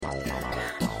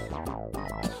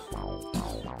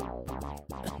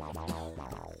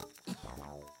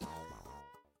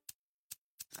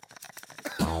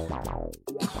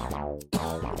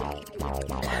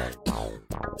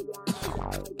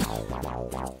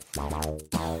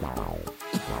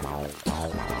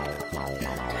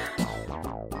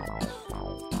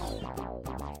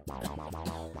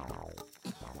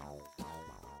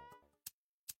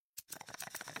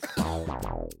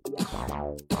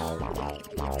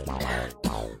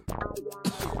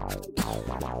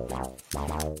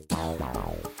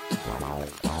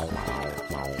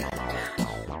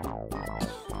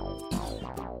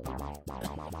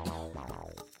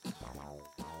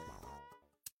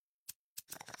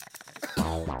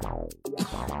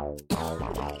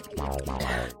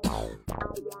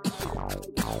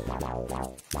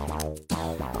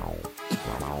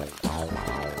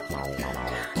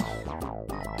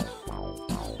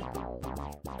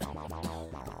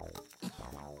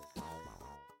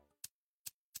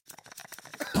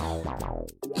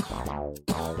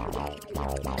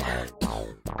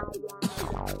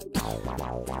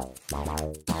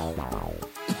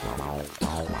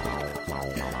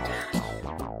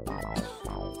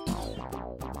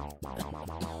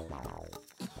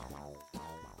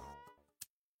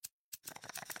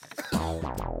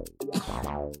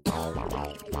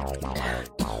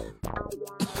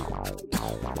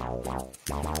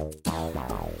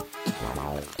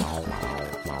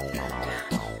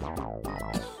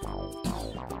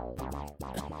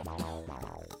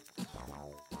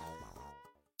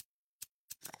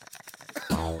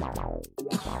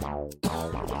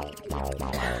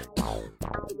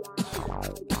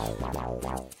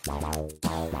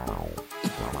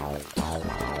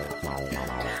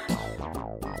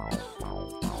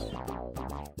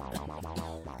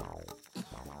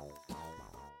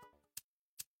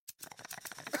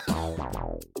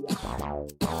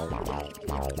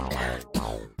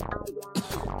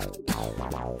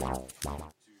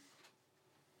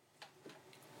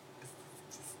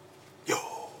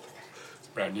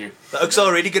Brand new. The Oaks are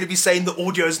already going to be saying the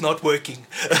audio is not working.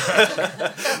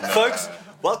 Folks,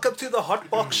 welcome to the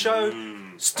Hotbox Show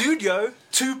Studio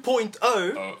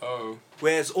 2.0,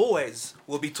 where as always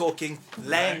we'll be talking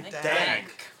Lang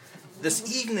Dank.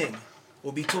 This evening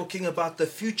we'll be talking about the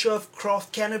future of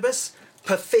craft cannabis,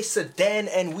 Puffessor Dan,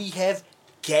 and we have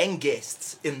gang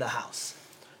guests in the house.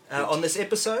 On this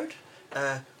episode,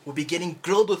 we'll be getting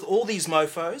grilled with all these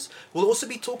mofos. We'll also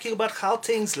be talking about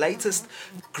Gauteng's latest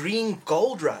green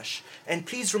gold rush. And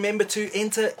please remember to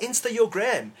enter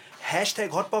Instagram,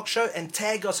 #HotboxShow, and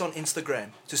tag us on Instagram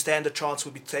to stand a chance.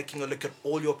 We'll be taking a look at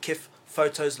all your KIF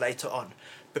photos later on.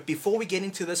 But before we get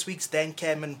into this week's Dan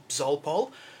Cam and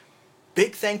Zolpol,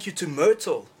 big thank you to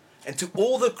Myrtle and to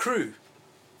all the crew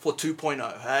for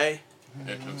 2.0, hey?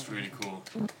 That looks really cool.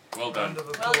 Well done.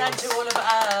 Well done to all of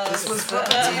us. This was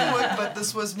teamwork, but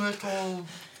this was Myrtle.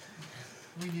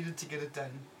 We needed to get it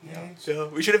done. Yeah. So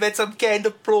we should have had some canned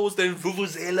applause, then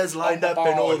vuvuzelas lined up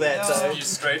and all that. Yeah. So. You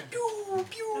straight.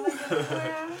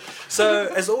 So,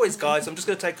 as always, guys, I'm just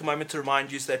going to take a moment to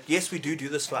remind you that, yes, we do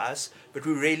this for us, but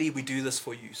we do this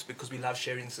for you because we love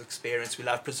sharing this experience. We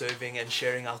love preserving and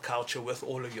sharing our culture with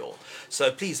all of y'all.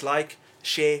 So please like,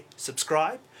 share,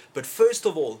 subscribe. But first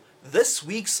of all, this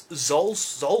week's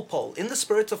Zolpol, in the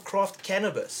spirit of craft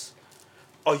cannabis,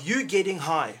 are you getting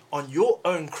high on your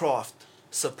own craft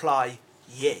supply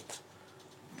yet?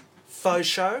 Faux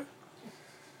show?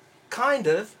 Kind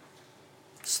of.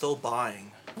 Still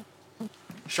buying.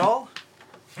 Charles,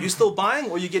 you still buying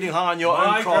or you getting high on your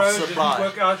own craft supply?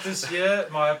 Didn't work out this year.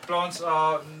 My plants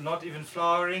are not even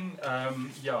flowering.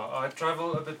 I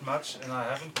travel a bit much and I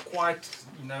haven't quite,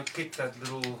 kicked that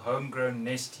little homegrown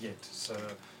nest yet. So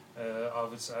I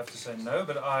would have to say no,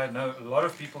 but I know a lot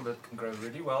of people that can grow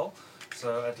really well.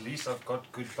 So at least I've got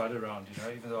good bud around,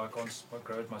 even though I can't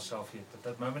grow it myself yet. But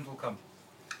that moment will come.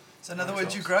 So in other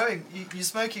words, you're growing. You're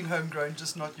smoking homegrown,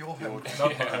 just not your homegrown.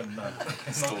 Not my own, no.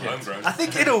 Still homegrown. I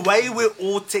think in a way we're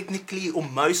all technically or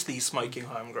mostly smoking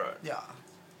homegrown. Yeah.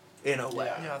 In a way.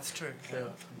 Yeah, that's true. Yeah.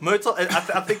 Myrtle, I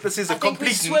think this is a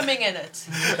complete... I think we're swimming in it.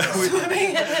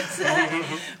 Swimming in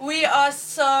it. We are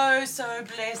so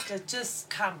blessed. It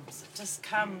just comes. It just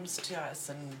comes to us,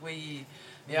 and we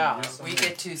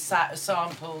get to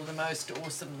sample the most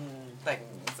awesome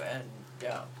things. And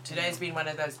yeah, today's been one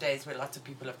of those days where lots of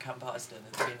people have come past, and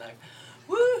it's been like,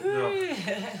 woohoo!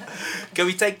 Yeah. Can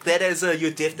we take that as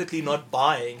you're definitely not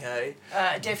buying, hey?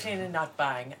 Definitely not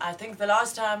buying. I think the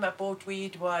last time I bought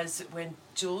weed was when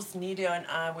Jules, Nidia, and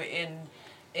I were in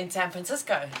San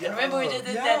Francisco. Yeah. And remember we did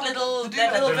that little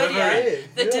delivery. video,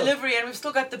 the Yeah. delivery, and we've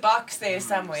still got the box there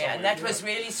somewhere. And that yeah. was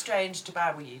really strange to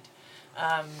buy weed.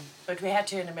 But we had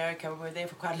to in America. We were there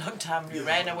for quite a long time. We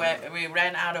ran away. We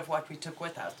ran out of what we took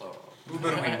with us.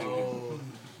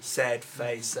 Sad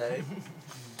face, eh?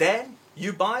 Dan,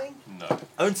 you buying? No.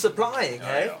 Own supplying,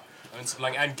 eh? Yeah. Own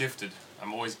supplying and gifted.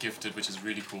 I'm always gifted, which is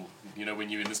really cool. You know, when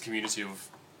you're in this community of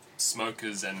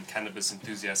smokers and cannabis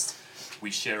enthusiasts,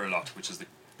 we share a lot, which is the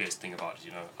best thing about it.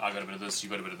 You know, I got a bit of this, you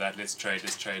got a bit of that. Let's trade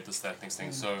this, that, next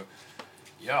thing. So,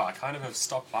 yeah, I kind of have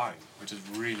stopped buying, which is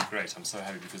really great. I'm so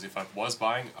happy because if I was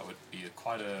buying, I would be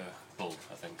quite a bull,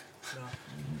 I think. No.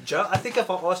 Joe, I think if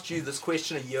I asked you this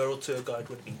question a year or two ago, it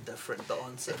would have been different, the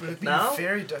answer. It would have been now?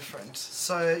 very different.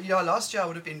 So, yeah, last year I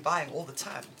would have been buying all the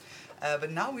time.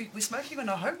 But now we're smoking on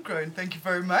our homegrown, thank you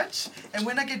very much. And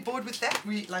when I get bored with that,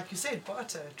 we, like you said,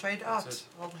 barter, trade out.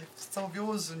 I'll have some of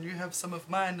yours and you have some of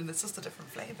mine, and it's just a different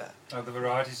flavour. Oh, the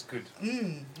variety's good.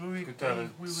 Good to have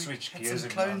a switch had gears some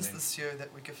every now and clones then. this year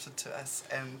that were gifted to us,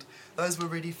 and those were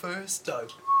ready first. Dope.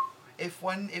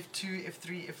 F1, F2,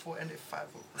 F3, F4, and F5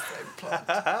 of the same plant.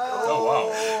 Oh,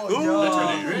 wow.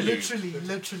 Ooh. Literally.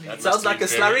 That Sounds must be like a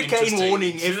very slurricane interesting.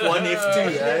 warning, F1,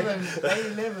 F2, eh?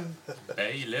 A11.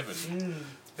 Bay 11.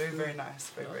 Very nice,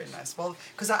 very nice. Well,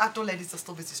 because our outdoor ladies are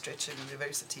still busy stretching and they're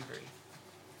very sativary.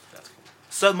 That's cool.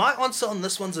 So my answer on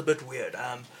this one's a bit weird.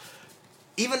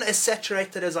 Even as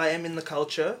saturated as I am in the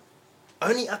culture,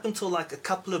 only up until like a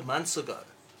couple of months ago,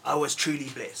 I was truly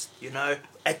blessed. You know,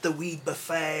 at the weed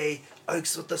buffet,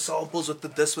 Oaks with the samples, with the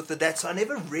this, with the that. So I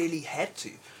never really had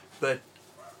to. But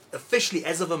officially,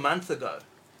 as of a month ago,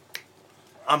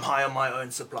 I'm high on my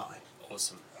own supply.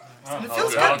 Awesome. And it How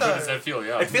feels good, how good good though. does that feel?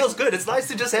 Yeah. It feels good. It's nice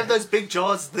to just have those big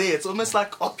jars there. It's almost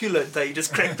like opulent. You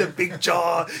just crack the big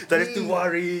jar. Don't have to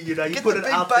worry. You know, you Get put the it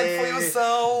big out bud there. for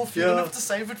yourself. You don't Yeah. have to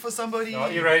save it for somebody.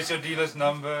 I'll erase your dealer's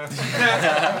number.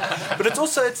 But it's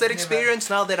also, it's that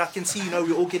experience now that I can see, you know,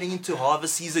 we're all getting into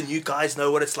harvest season. You guys know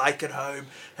what it's like at home.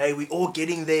 Hey, we're all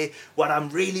getting there. What I'm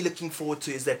really looking forward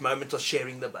to is that moment of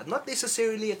sharing the bud. Not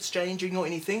necessarily exchanging or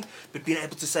anything, but being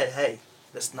able to say, hey,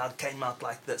 this nut came out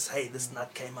like this. Hey, this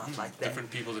nut came out like that.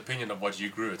 Different people's opinion of what you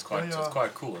grew. It's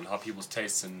quite cool, and how people's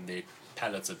tastes and their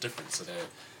palates are different. So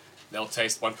they'll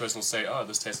taste. One person will say, "Oh,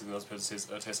 this tastes," and the other person says,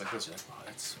 "Oh, it tastes like this." You're like, "Wow,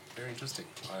 that's very interesting."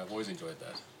 I've always enjoyed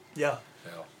that. Yeah.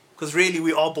 Yeah. Because really,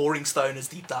 we are boring stoners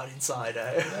deep down inside,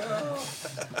 eh?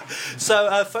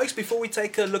 So, folks, before we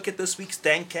take a look at this week's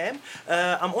Dan Cam,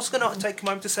 I'm also going to take a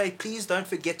moment to say, please don't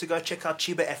forget to go check out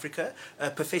Chiba Africa.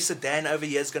 Puffessor Dan over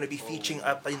here is going to be featuring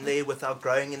up in there with our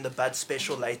Growing in the Bud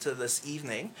special later this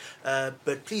evening.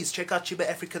 But please check out Chiba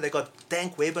Africa. They've got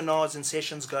dank webinars and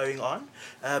sessions going on.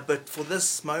 But for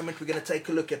this moment, we're going to take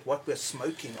a look at what we're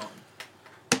smoking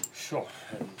on. Sure.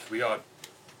 And we are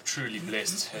truly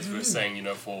blessed, as we were saying, you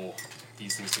know, for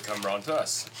these things to come around to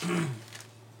us.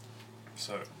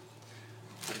 So,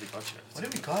 what have we got here? What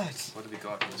have we got? What have we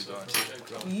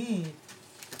got?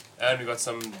 And we got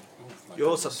some. Oh,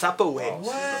 You're some Tupperware. Wow,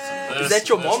 so we've got some Is this, that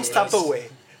your this, mom's this. Tupperware?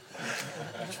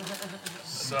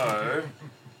 So,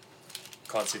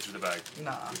 can't see through the bag.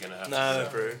 Nah. We're gonna have No, to.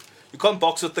 bro. You can't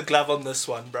box with the glove on this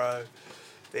one, bro.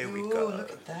 There we Ooh, go.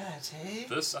 look at that, hey?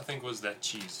 This, I think, was that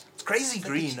cheese. It's crazy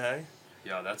green, eh?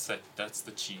 Yeah, that's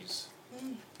the cheese.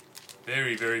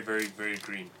 Very, very, very, very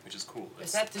green, which is cool.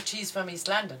 Is that the cheese from East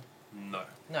London? No.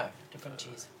 No, different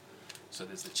cheese. So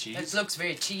there's the cheese. It looks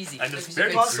very cheesy. And it's Looks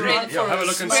very like green. spread Yeah, for have a us.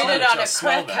 look and Spread smell it it. on Yeah, a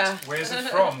smell that. cracker. Where's it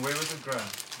from? Where was it grown?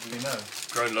 Do we know?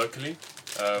 Grown locally.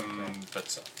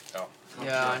 But, yeah.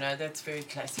 Yeah, no, that's very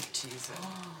classic cheese.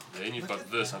 Then you've got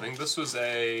this. I think this was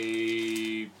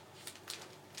a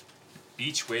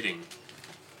beach wedding.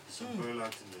 Some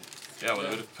perlite in there. Yeah, with a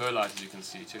bit of perlite, as you can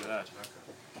see. Check that.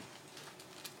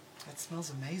 That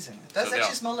smells amazing. It does So, actually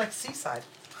yeah. smell like seaside.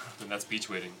 And that's beach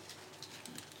wedding.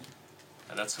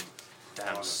 And that's some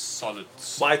damn solid.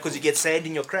 Why? Because you get sand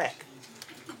in your crack.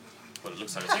 Well, it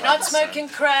looks like it's We're not like smoking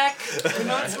crack. We're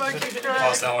not smoking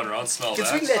Pass that one around. Smell You can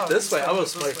swing that. that this way. I will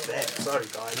smoke that. Sorry,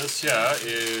 guys. This here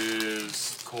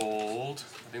is called.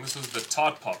 I think this is the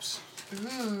Tart Pops.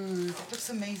 Ooh, that looks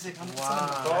amazing. I'm Wow.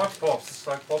 Tart Pops. It's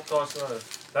like Pop Tarts.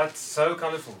 That's so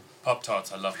colourful. Pop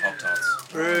Tarts. I love Pop Tarts.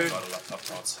 Bro. God, I love Pop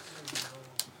Tarts.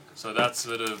 So that's a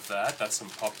bit of that. That's some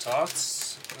Pop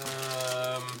Tarts.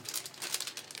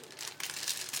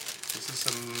 This is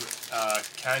some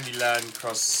Candyland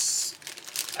cross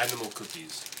animal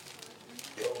cookies.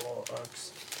 Yo,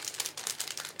 Oaks.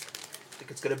 I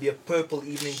think it's going to be a purple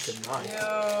evening tonight.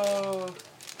 Yo.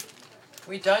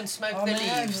 We don't smoke Oh the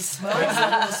man, the leaves. smells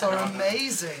of this are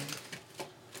amazing.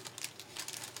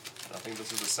 I think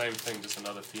this is the same thing, just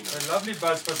another pheno. They're lovely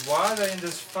buds, but why are they in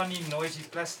this funny, noisy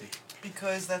plastic?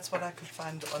 Because that's what I could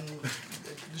find on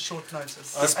the short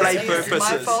notice. Display As it is, My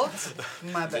purposes. fault.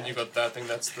 My Then bad. you got that. I think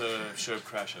that's the Sherb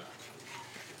Crasher.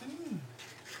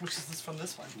 Which is this from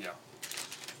this one? Yeah.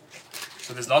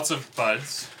 So there's lots of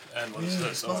buds. And what is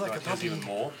this? Smells Oh, like a right, there's puppy. even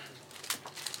more.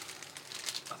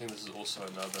 I think this is also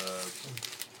another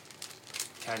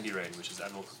Candy Rain, which is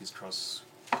Animal Cookies Cross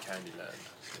Candyland.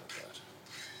 Something like that.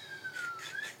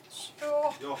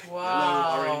 Oh, Yo,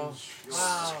 wow. Yellow, orange. Yo.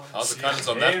 Wow. How's the colours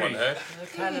on that one, Scary. hey? The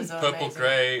colours are Purple, amazing.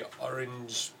 grey,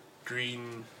 orange,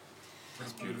 green.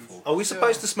 It's beautiful. Are we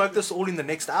supposed to smoke this all in the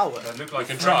next hour? They look We like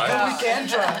can fruit. try. Oh, we can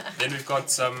try. Then we've got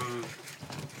some.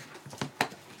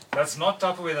 That's not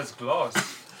Tupperware, that's glass.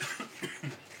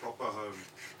 Proper home.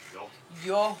 Yo.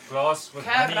 Your Glass with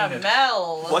honey in it.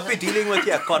 caramel. What we're dealing with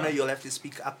here, Connor, you'll have to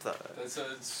speak up though. That's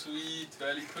a sweet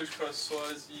Valley Kush Cross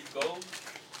Swazi Gold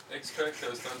extract that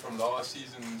was done from last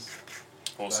season's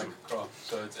Awesome. black crop.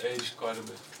 So it's aged quite a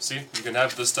bit. See, you can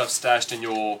have this stuff stashed in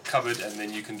your cupboard and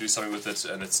then you can do something with it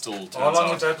and it still turns How long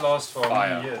would out. that last for? How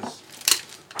Fire. many years?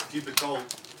 Keep it cold.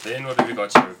 Then what have we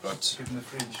got here? We've got Keep in the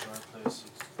fridge. Right place.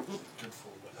 Good for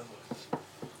whatever.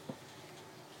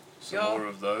 some Yeah. more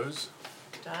of those.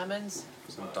 Diamonds.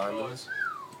 Some diamonds.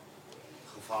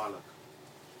 Gevaarlijk.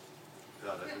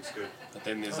 Yeah, that looks good. But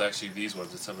then there's actually these ones.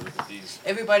 Let's have a look at these.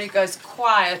 Everybody goes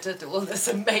quiet at all this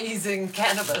amazing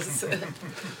cannabis.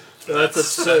 That's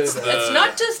absurd. It's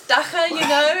not just dacha, you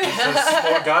know.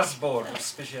 It's gasboard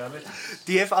speciality.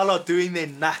 DFL are doing their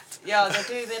nut. Yeah, they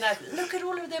do. Then look at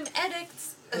all of them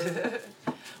addicts.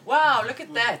 Wow, look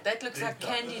at that. That looks like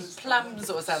candied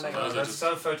plums or something. Those are That's just-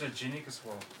 so photogenic as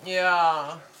well.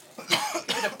 Yeah.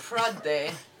 Give it a prod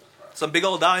there. Some big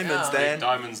old diamonds, Yeah. Dan.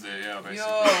 diamonds there, yeah, basically.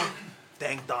 Yeah.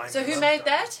 Dang diamonds. So who made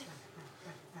that?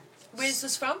 Where's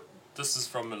this from? This is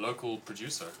from a local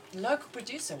producer. Local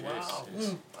producer. Wow. Yes,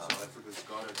 yes. South Africa's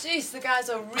got it. Jeez, the guys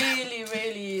are really,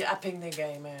 really upping their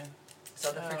game, man.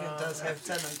 South Africa does have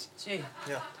talent. Gee.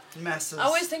 Massive. I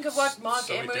always think of what Mark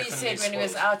So we Emery definitely said when he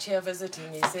was spoiled. out here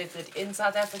visiting. He said that in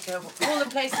South Africa, all the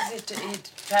places he'd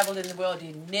travelled in the world,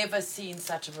 he'd never seen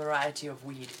such a variety of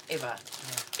weed, ever.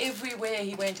 Everywhere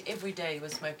he went, every day he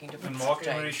was smoking And different Mark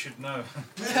strains. Emery should know.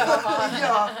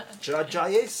 Yeah.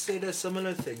 Jayes said a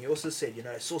similar thing. He also said, you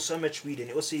know, he saw so much weed and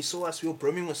he saw us, we were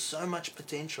brimming with so much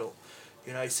potential.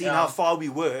 You know, seeing how far we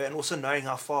were and also knowing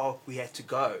how far we had to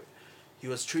go. He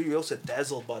was truly also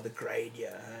dazzled by the grade,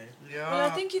 yeah. Yeah. Well,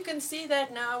 I think you can see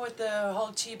that now with the whole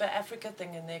Chiba Africa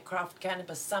thing and their Craft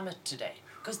Cannabis Summit today.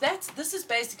 Because this is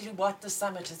basically what the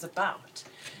summit is about.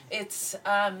 It's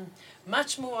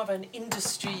much more of an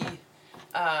industry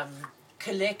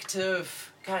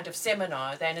collective kind of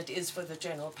seminar than it is for the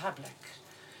general public.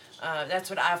 That's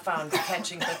what I found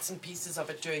catching bits and pieces of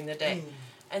it during the day.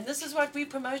 And this is what we're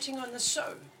promoting on the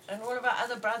show. And all of our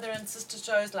other brother and sister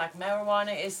shows like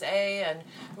Marijuana SA and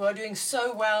who are doing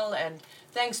so well, and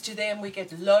thanks to them we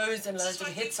get loads and loads of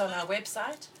hits on our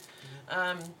website.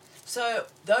 So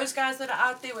those guys that are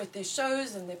out there with their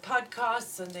shows and their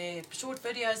podcasts and their short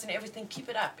videos and everything, keep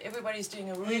it up. Everybody's doing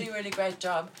a really, really great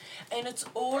job. And it's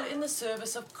all in the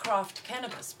service of craft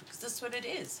cannabis, because this is what it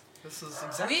is. This is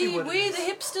exactly what it We're is. the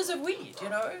hipsters of weed, you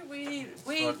know. We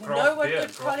like craft know what beer,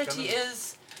 good craft quality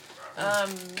cannabis.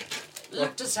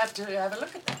 is. Just have to have a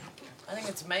look at that. I think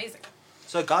it's amazing.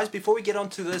 So guys, before we get on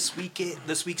to this week's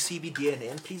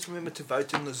CBDNN, please remember to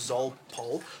vote in the Zol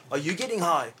poll. Are you getting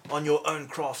high on your own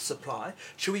craft supply?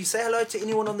 Should we say hello to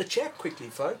anyone on the chat quickly,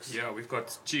 folks? Yeah, we've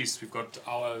got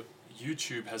our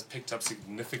YouTube has picked up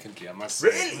significantly, I must say.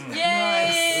 Really?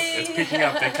 Yay! It's picking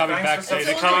up. They're coming Thanks back. for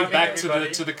They're coming subscribing, back to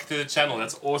everybody. the channel.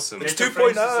 That's awesome. It's Get your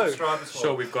friends to 2.0. subscribe as well.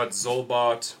 Sure, we've got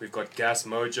Zolbart, we've got Gas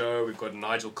Mojo, we've got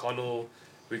Nigel Connell,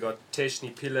 we've got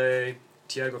Teshni Pile,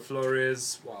 Tiago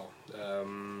Flores, wow,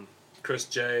 Chris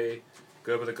J,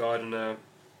 Gerber the Gardener.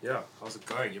 Yeah, how's it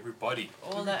going, everybody?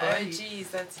 All the Everybody. OGs,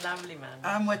 that's lovely, man.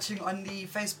 I'm watching on the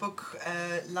Facebook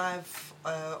live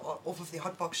off of the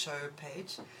Hotbox Show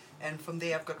page, and from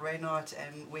there I've got Reynard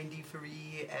and Wendy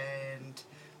Faree and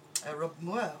Rob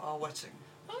Moore are watching.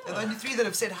 They're the only 3 that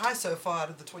have said hi so far out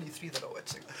of the 23 that are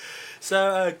watching.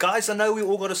 So guys, I know we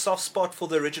all got a soft spot for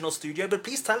the original studio, but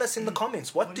please tell us in the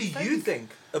comments, what do do you you think? think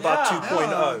about Yeah.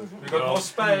 2.0? We got more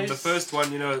space. The first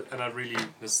one, you know, and I really,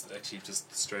 this actually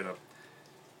just straight up.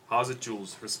 How's it,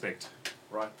 Jules? Respect.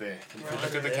 Right there. If you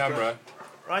look at the camera,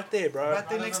 Right there, bro. Right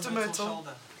there next to Myrtle.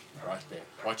 right there,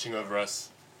 watching over us.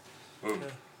 Boom.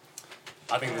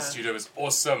 I think the studio is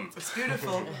awesome. It's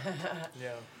beautiful.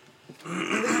 Yeah.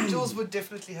 Jules would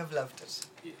definitely have loved it.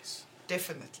 Yes.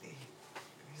 Definitely.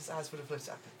 His eyes would have lit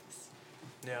up at this.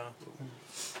 Yeah.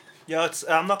 Yeah, it's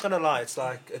I'm not gonna lie, it's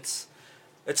like it's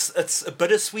a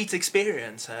bittersweet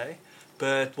experience, hey?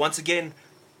 But once again,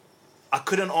 I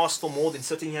couldn't ask for more than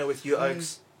sitting here with you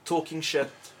oaks, talking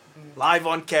shit, live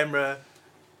on camera,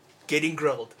 getting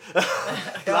grilled.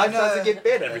 Life doesn't get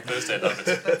better. Every Thursday, love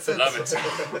it.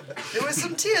 Love it. There were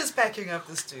some tears packing up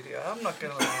the studio. I'm not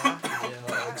gonna lie.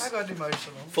 I got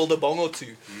emotional. Filled a bong or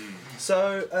two.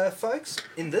 So, folks,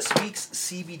 in this week's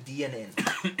CBDNN,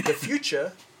 the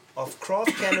future of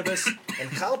craft cannabis and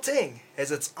Gauteng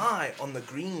has its eye on the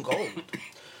green gold.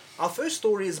 Our first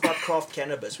story is about craft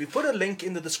cannabis. We put a link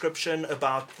in the description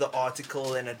about the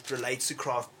article and it relates to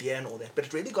craft beer and all that, but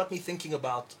it really got me thinking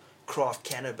about craft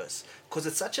cannabis because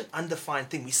it's such an undefined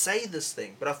thing. We say this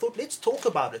thing, but I thought let's talk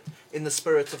about it in the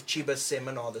spirit of Chiba's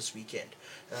seminar this weekend.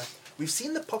 We've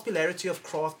seen the popularity of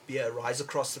craft beer rise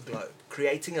across the globe,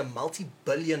 creating a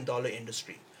multi-billion-dollar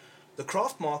industry. The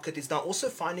craft market is now also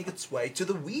finding its way to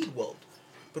the weed world.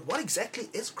 But what exactly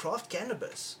is craft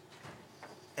cannabis?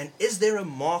 And is there a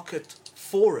market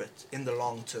for it in the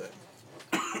long term?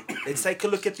 Let's take a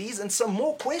look at these and some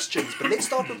more questions. But let's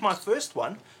start with my first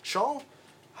one. Charles,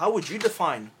 how would you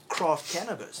define craft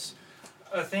cannabis?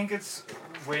 I think it's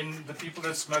when the people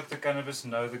that smoke the cannabis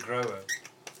know the grower.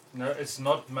 No, it's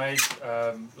not made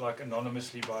like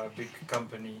anonymously by a big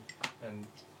company and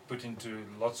put into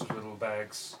lots of little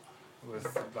bags with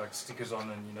like stickers on,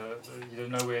 and you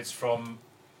don't know where it's from.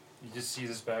 You just see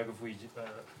this bag of weed.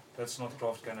 That's not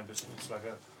craft cannabis. It's like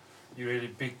a really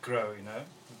big grow,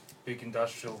 big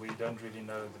industrial. We don't really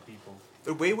know the people.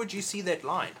 But where would you see that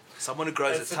line? Someone who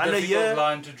grows It's a ton a a year? difficult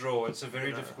line to draw. It's a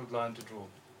very difficult line to draw.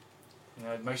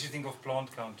 It makes you think of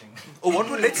plant counting. Or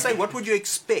what would you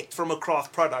expect from a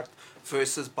craft product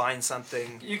versus buying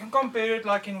something? You can compare it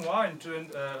like in wine to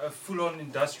a full-on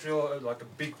industrial, like a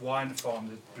big wine farm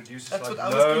that produces That's like what I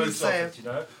was gonna loads of say.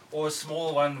 it, or a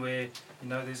small one where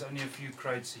there's only a few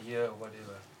crates a year or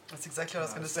whatever. That's exactly what I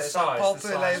was going to It's say. the It's like size, pulp the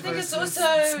per size. lay I think it's versus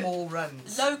also small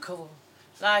runs. Local,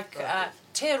 like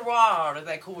terroir,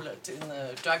 they call it in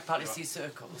the drug policy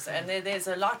circles. And there's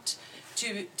a lot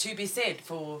to be said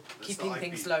for keeping the IP.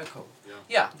 things local.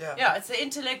 Yeah. Yeah, it's the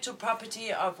intellectual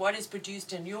property of what is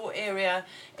produced in your area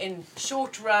in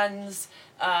short runs,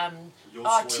 Your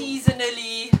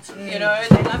artisanally. soil. They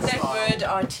love that word,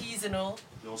 artisanal.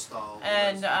 Your style.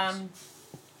 And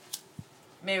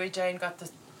Mary Jane got the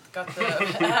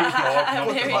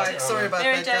Mary mic, sorry about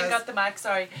Mary that, Jane guys. got the mic.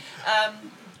 Sorry.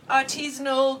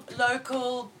 Artisanal,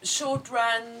 local, short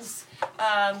runs,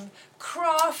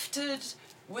 crafted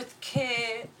with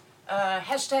care.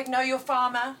 Hashtag know your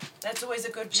farmer. That's always a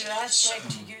good hashtag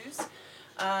to use.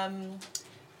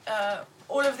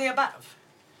 All of the above.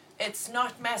 It's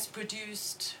not mass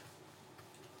produced.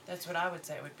 That's what I would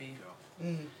say it would be.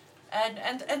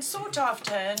 And sought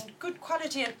after and good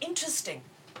quality and interesting.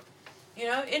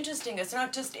 Interesting. It's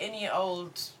not just any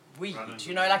old weed.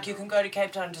 Like you can go to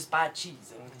Cape Town and just buy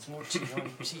cheese and it's more cheese on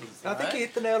cheese. I think you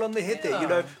hit the nail on the head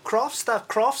there. Craft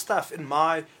stuff in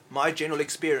my general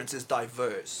experience is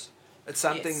diverse. It's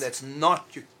something that's not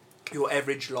your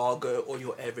average lager or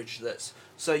your average this.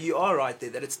 So you are right there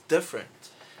that it's different.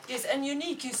 Yes, and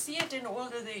unique. You see it in all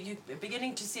of you're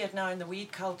beginning to see it now in the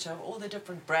weed culture, all the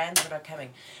different brands that are coming.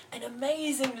 And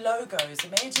amazing logos,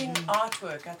 amazing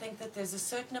artwork. I think that there's a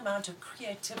certain amount of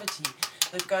creativity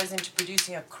that goes into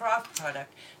producing a craft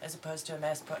product as opposed to a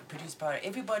mass-produced product.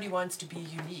 Everybody wants to be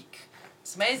unique.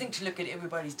 It's amazing to look at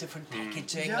everybody's different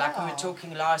packaging, like we were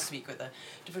talking last week with the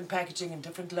different packaging and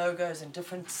different logos and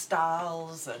different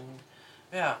styles. And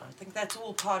I think that's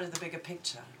all part of the bigger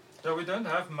picture. So we don't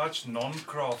have much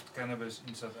non-craft cannabis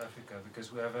in South Africa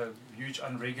because we have a huge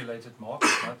unregulated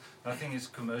market. Nothing is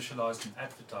commercialized and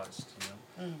advertised,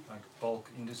 like bulk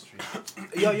industry.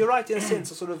 Yeah, you're right in a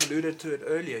sense. I sort of alluded to it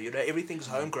earlier. Everything's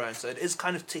homegrown, so it is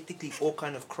kind of technically all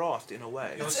kind of craft in a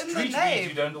way. Your It's in the street name. weed,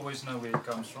 you don't always know where it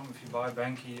comes from. If you buy a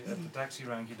banky at the taxi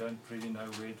rank, you don't really know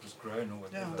where it was grown or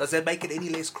whatever. Does that make it any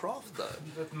less craft though?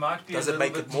 That might be Does a it little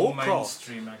make bit it more more craft?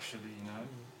 mainstream, actually.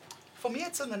 For me,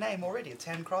 it's in the name already. It's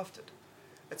handcrafted.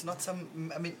 It's not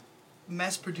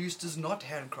mass-produced is not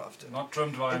handcrafted. Not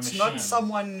trimmed by a It's machine. not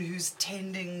someone who's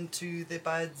tending to their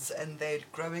buds and they're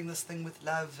growing this thing with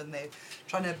love and they're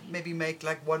trying to maybe make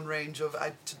like one range of,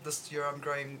 this year I'm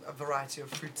growing a variety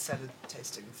of fruit salad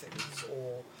tasting things,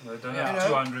 or They don't have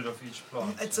 200 of each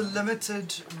plant. it's a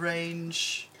limited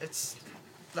range. It's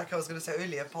like I was going to say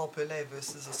earlier, pulp per lay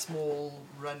versus a small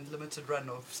limited run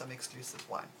of some exclusive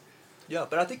wine. Yeah,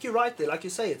 but I think you're right there. Like you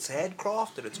say, it's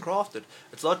handcrafted, it's crafted.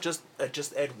 It's not just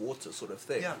add water sort of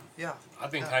thing. Yeah. I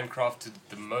think handcrafted,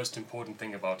 the most important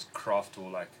thing about craft or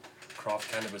like craft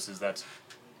cannabis is that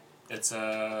it's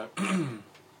a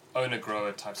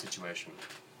owner-grower type situation.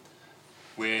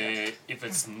 Where if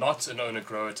it's not an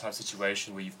owner-grower type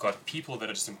situation where you've got people that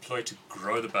are just employed to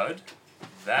grow the bud,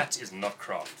 that is not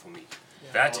craft for me.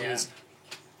 That is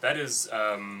That is,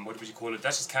 what would you call it?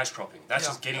 That's just cash cropping. That's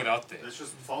just getting it out there. That's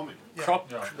just farming.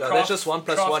 That's just 1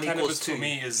 plus 1 cannabis equals 2. for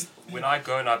me is when I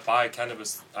go and I buy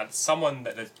cannabis, someone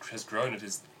that has grown it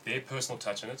is their personal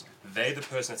touch on it. They're the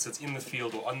person that sits in the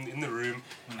field or in the room,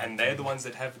 and they're the ones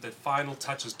that have the final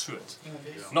touches to it.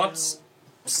 Not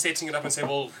setting it up and say,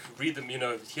 well, read them,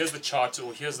 here's the chart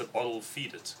or here's the bottle,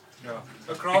 feed it. Yeah.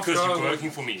 Because you're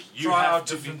working for me. You try have out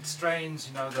to different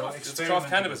strains, they'll it's experiment. craft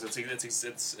cannabis.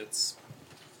 It's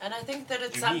And I think that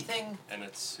it's unique, something. and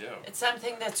it's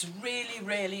something that's really,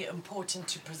 really important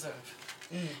to preserve.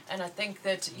 And I think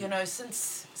that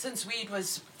since weed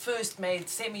was first made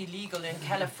semi-legal in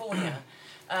California,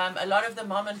 a lot of the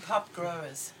mom and pop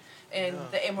growers in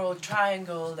the Emerald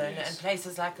Triangle and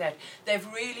places like that, they've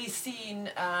really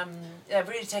they've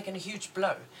really taken a huge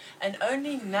blow, and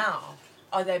only now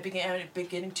are they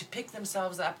beginning to pick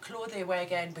themselves up, claw their way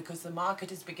again, because the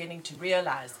market is beginning to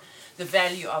realize the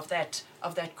value of that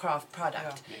craft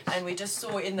product. And we just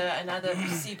saw in another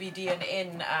CBD and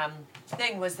N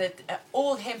thing was that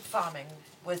all hemp farming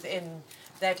within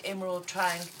that Emerald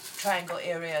Triangle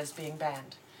area is being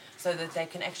banned, so that they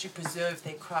can actually preserve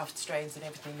their craft strains and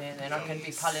everything there, and they're not going to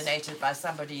be pollinated by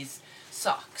somebody's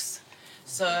socks.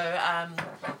 So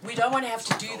we don't want to have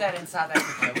to do that in South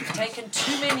Africa. We've taken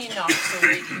too many knocks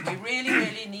already. We really,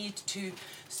 really need to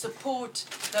support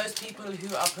those people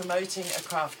who are promoting a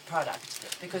craft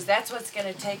product, because that's what's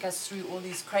going to take us through all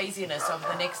this craziness of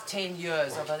the next 10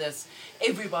 years of this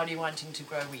everybody wanting to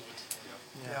grow weed.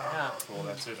 Well,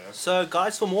 that's it. So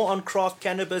guys, for more on craft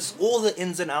cannabis, all the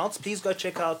ins and outs, please go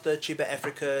check out the Chiba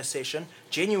Africa session.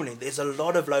 Genuinely, there's a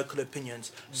lot of local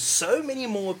opinions. So many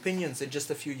more opinions than just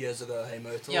a few years ago, hey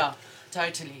Myrtle? Yeah,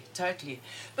 totally.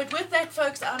 But with that,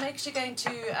 folks, I'm actually going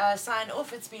to sign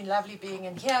off. It's been lovely being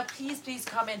in here. Please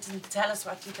comment and tell us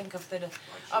what you think of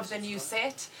the new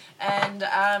set. And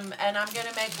I'm going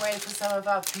to make way for some of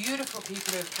our beautiful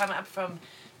people who have come up from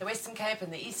the Western Cape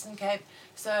and the Eastern Cape,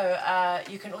 so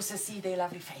you can also see their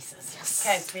lovely faces. Yes.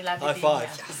 Okay, it's been lovely High being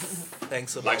five. here.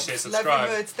 Thanks a lot. Like, share, subscribe.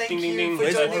 Lovely words. Thank ding, you ding, ding. for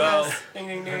Where's joining that bell? us. Ding,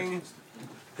 ding, ding.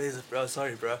 There's a bro,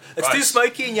 sorry bro. It's Right. too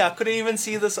smoky in here, I couldn't even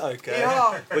see this okay.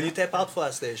 Yeah. Will you tap out for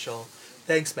us there, Shaw?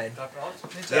 Thanks man.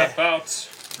 Tap out.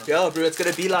 Yeah, bro, it's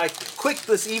going to be like quick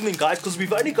this evening, guys, because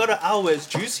we've only got an hour as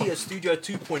juicy as Studio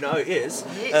 2.0 is.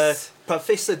 Yes.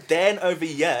 Professor Dan over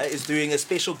here is doing a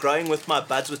special Growing With My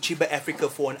Buds with Chiba Africa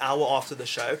for an hour after the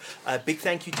show. Big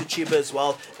thank you to Chiba as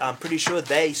well. I'm pretty sure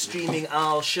they're streaming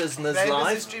our shizness Raven is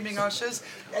live. streaming our shows,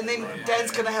 and then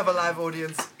Dan's going to have a live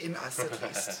audience in us at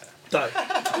least.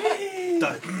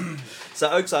 Don't. So,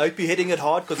 Oaks, I hope you're hitting it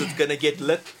hard because it's going to get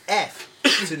lit F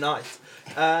tonight.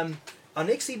 Our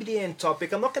next CBDN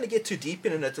topic, I'm not going to get too deep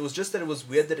in it. It was just that it was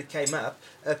weird that it came up.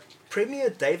 Premier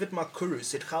David Makuru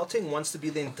said Gauteng wants to be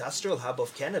the industrial hub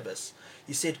of cannabis.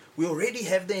 He said, we already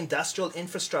have the industrial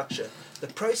infrastructure. The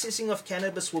processing of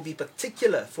cannabis will be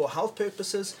particular for health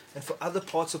purposes and for other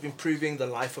parts of improving the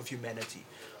life of humanity.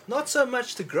 Not so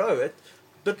much to grow it,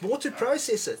 but more to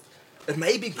process it. It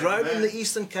may be grown in the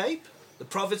Eastern Cape. The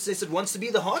province says it wants to be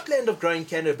the heartland of growing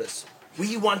cannabis.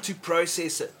 We want to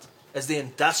process it as the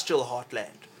industrial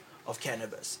heartland of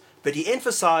cannabis. But he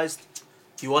emphasized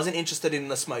he wasn't interested in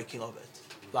the smoking of it.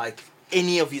 Like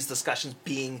any of his discussions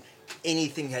being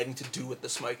anything having to do with the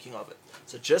smoking of it.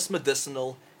 So just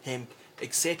medicinal, hemp,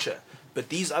 etc. But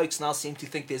these oaks now seem to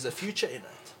think there's a future in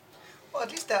it. Well,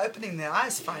 at least they're opening their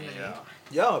eyes finally.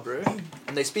 Yeah, bro.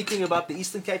 And they're speaking about the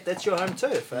Eastern Cape, that's your home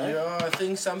turf, eh? Yeah, I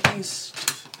think something's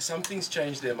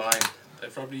changed their mind.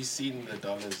 They've probably seen the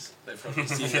dollars. They've probably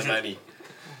seen the money.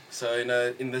 So,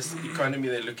 in this economy,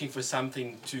 they're looking for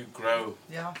something to grow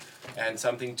and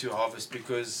something to harvest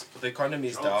because the economy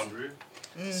is down.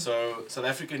 So, South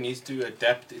Africa needs to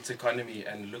adapt its economy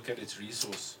and look at its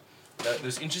resource. It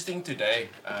was interesting today,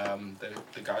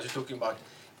 the guys were talking about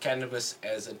cannabis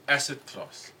as an asset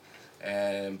class.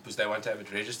 Because they want to have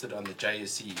it registered on the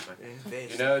JSE. But,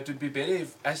 it would be better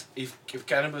if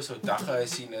cannabis or dagga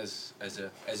is seen as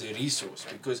a resource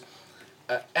because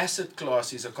asset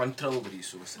class is a controlled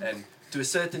resource, and to a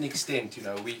certain extent,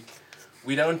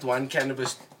 we don't want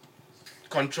cannabis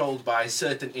controlled by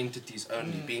certain entities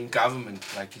only, being government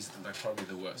is probably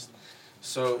the worst.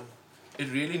 So it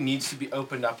really needs to be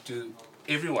opened up to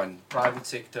everyone, private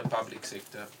sector, public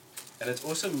sector, and it's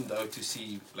awesome though to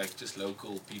see just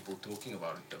local people talking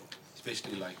about it though,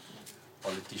 especially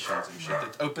politicians and shit.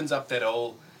 It opens up that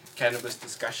whole cannabis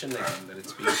discussion again, that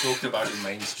it's being talked about in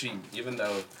mainstream, even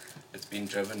though it's been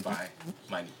driven by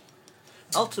money.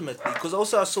 Ultimately, because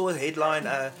also I saw a headline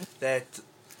that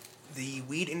the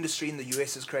weed industry in the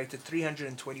US has created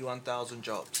 321,000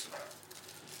 jobs.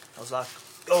 I was like,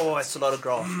 oh, that's a lot of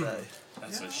graft, eh?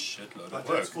 That's a shitload But of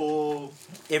work. that's for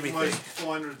Everything. almost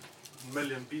 400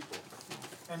 million people.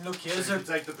 And look, So here's if a you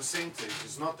take the percentage,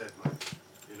 it's not that much.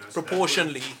 You know, so that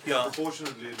Proportionally, wouldn't- yeah.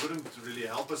 Proportionately, it wouldn't really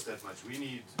help us that much. We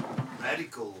need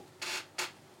radical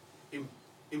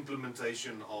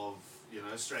implementation of, you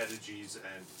know, strategies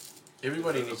and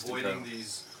Everybody needs to avoiding grow.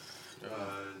 these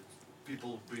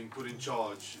people being put in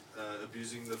charge,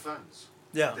 abusing the funds.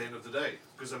 Yeah. At the end of the day,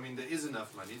 because I mean, there is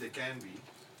enough money. There can be,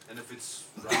 and if it's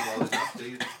run well enough,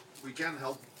 we can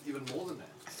help even more than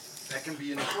that. That can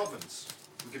be in a province.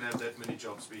 We can have that many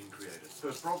jobs being created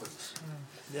per province.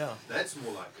 Yeah. That's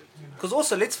more like it. You know? Because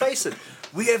also, let's face it,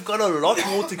 we have got a lot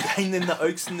more to gain than the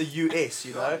oaks in the US.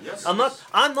 You know, Yes, I'm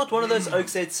not one of those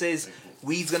oaks that says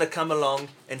weed's gonna come along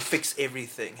and fix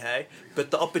everything. Hey,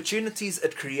 but the opportunities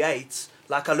it creates,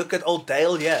 like I look at old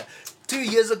Dale here. 2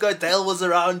 years ago, Dale was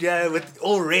around here with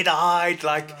all red-eyed,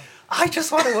 like. I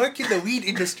just want to work in the weed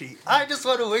industry. I just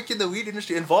want to work in the weed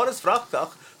industry. And waar is Vrachtig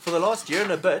for the last year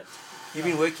and a bit? You've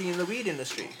been working in the weed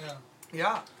industry.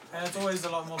 Yeah. And it's always a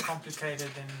lot more complicated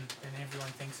than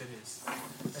everyone thinks it is.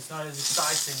 It's not as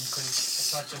exciting because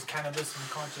it's not just cannabis and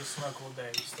you can't just smoke all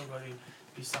day. You still got to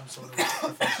be some sort of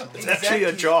professional. It's actually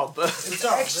a job. It's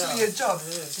actually a job.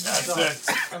 It is. It's a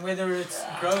job. And whether it's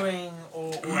growing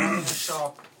or having a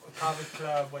shop, a private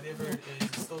club, whatever it is,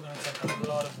 it's still going to take a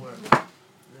lot of work.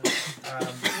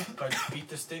 But beat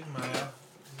the stigma.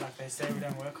 Like they say, we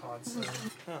don't work hard. So.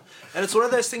 Yeah. And it's one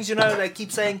of those things, you know, they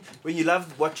keep saying when you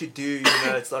love what you do, you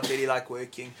know, it's not really like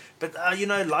working. But, you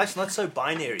know, life's not so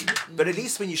binary. But at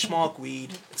least when you smoke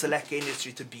weed, it's a lack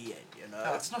industry to be in, you know.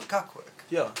 No, it's not cuck work.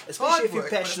 Yeah, especially if you're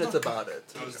work, but it's passionate not about it.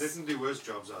 There's definitely worse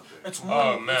jobs out there. It's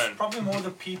more, man. it's probably more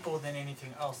the people than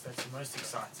anything else that's the most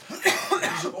exciting.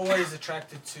 Because you're always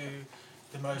attracted to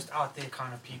the most out there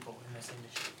kind of people in this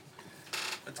industry.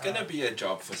 It's gonna be a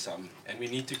job for some, and we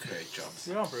need to create jobs.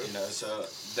 Yeah, bro. You know, so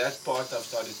that part I've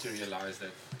started to realize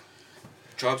that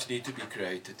jobs need to be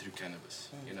created through cannabis.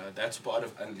 You know, that's part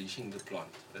of unleashing the plant.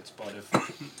 That's part of That's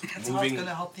how it's moving. going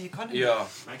to help the economy. Yeah,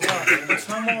 It's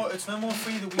no more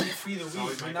free the weed, free the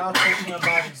weed. We're now talking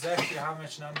about exactly how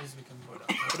much numbers we can put up.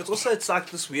 But it's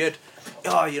like this weird,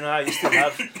 you know,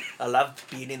 I loved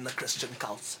being in the Christian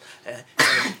cults.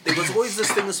 There was always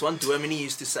this thing this one Dominee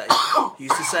used to say. He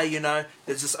used to say, you know,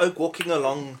 there's this oak walking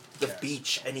along the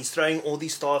beach and he's throwing all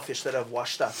these starfish that have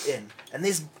washed up in. And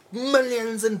there's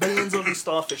millions and billions of these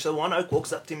starfish. So one oak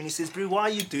walks up to him and he says, "Bro, why are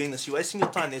you doing this? You're wasting your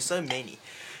time. There's so many."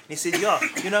 And he said, "Yeah,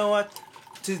 you know what?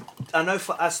 I know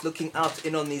for us looking out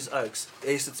in on these oaks,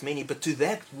 yes, it's many, but to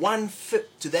that one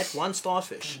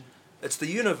starfish, it's the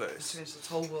universe. It's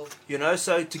whole world. You know,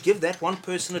 so to give that one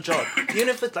person a job, even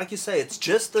if it, like you say, it's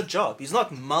just a job. He's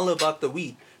not mull about the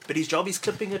weed, but his job is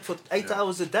clipping it for 8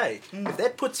 hours a day. If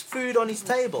that puts food on his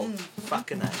table,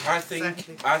 fucking hell. I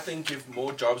think if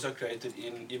more jobs are created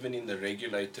even in the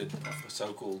regulated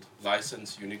so-called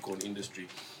licensed unicorn industry,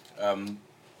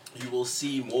 you will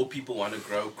see more people want to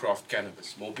grow craft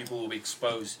cannabis. More people will be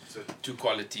exposed to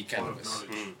quality cannabis.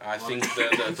 I think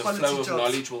the flow of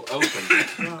knowledge will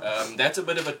open. That's a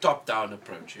bit of a top-down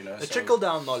approach, you know. A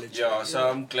trickle-down knowledge. Yeah, so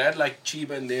I'm glad like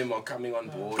Chiba and them are coming on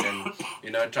board and,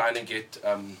 you know, trying to get,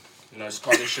 you know,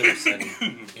 scholarships and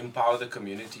empower the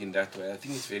community in that way. I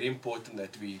think it's very important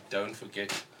that we don't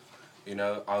forget, you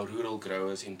know, our rural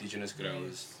growers, indigenous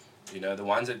growers. You know, the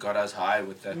ones that got us high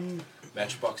with that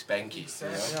Matchbox Bankies. You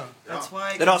know? Yeah. That's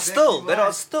why. That are still.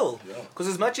 Yeah. Because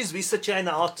as much as we sit here in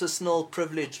our artisanal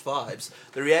privileged vibes,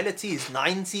 the reality is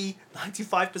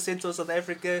 95% of South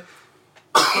Africa is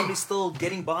probably still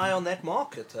getting by on that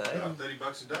market. Eh? Yeah,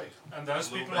 $30 a day. And those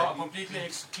A little people are baby. completely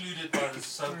excluded by the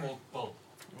so-called bill.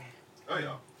 Oh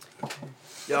yeah.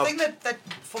 Yeah. The thing that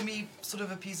for me sort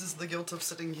of appeases the guilt of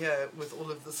sitting here with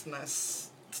all of this nice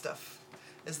stuff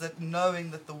is that knowing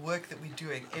that the work that we're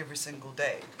doing every single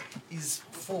day is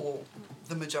for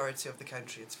the majority of the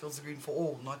country. It's Fields of Green for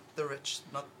all, not the rich,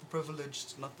 not the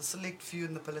privileged, not the select few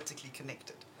and the politically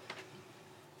connected.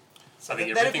 So I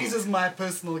think that everything- appeases my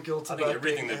personal guilt I about think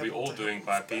everything being that we're able all to doing help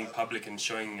by this being guy. public and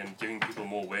showing and giving people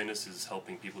more awareness is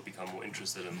helping people become more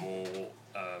interested and more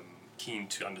keen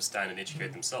to understand and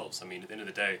educate themselves. I mean, at the end of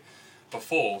the day,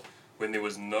 before, when there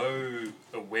was no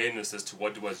awareness as to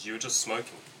what it was, you were just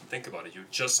smoking. Think about it. You were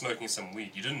just smoking some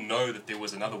weed. You didn't know that there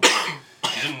was another world.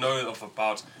 You didn't know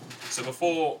about... So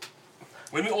before...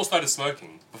 When we all started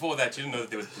smoking, before that, you didn't know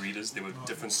that there were breeders, there were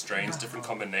different strains, different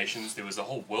combinations, there was a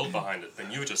whole world behind it,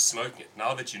 and you were just smoking it.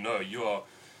 Now that you know, you are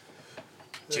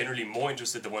generally more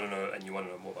interested. They want to know, and you want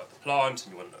to know more about the plant,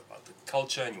 and you want to know about the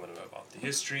culture, and you want to know about the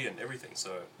history and everything.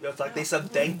 So Yeah, it's like there's some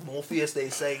dank Morpheus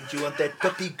they're saying, do you want that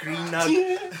pippy green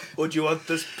nug? Or do you want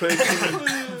this perky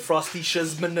frosty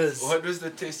shizmanas? What was the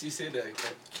test you said? A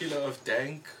kilo of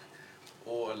dank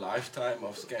or a lifetime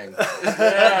of skank?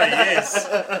 yes.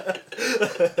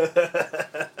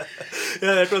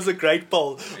 Yeah, that was a great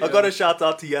poll. I got a shout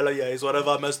out to Yellow. Yeah, he's one of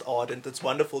our most ardent. It's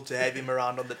wonderful to have him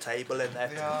around on the table and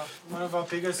that. Yeah, one of our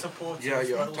biggest supporters. Yeah,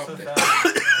 you're but on top also there.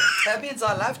 fans. That means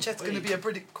our live chat's going to be a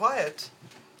pretty quiet.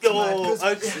 Yo,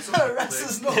 Russ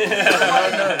is not.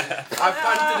 I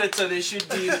punted it, so there should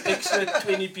be an extra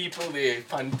 20 people there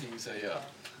punting. So yeah,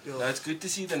 no, it's good to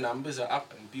see the numbers are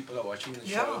up and people are watching the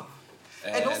show.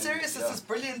 And in all seriousness, it's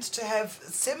brilliant to have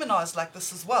seminars like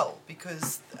this as well,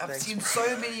 because I've seen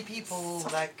so many people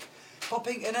like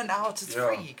popping in and out. It's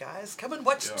free, guys. Come and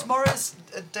watch tomorrow's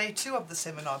day 2 of the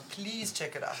seminar. Please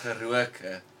check it out.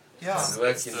 Yeah.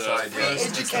 It's the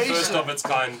first of its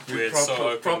kind where it's so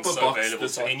open and so available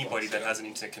to anybody that has an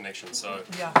internet connection. So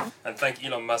and thank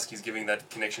Elon Musk, he's giving that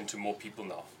connection to more people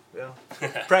now. Yeah.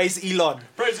 Praise Elon.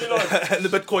 Praise Elon. And the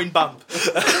Bitcoin bump.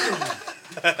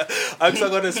 Oaks, I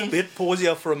got a bit pause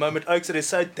here for a moment. Oaks, it is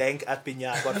so dank up in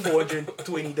here. I got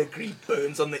 420-degree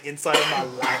burns on the inside of my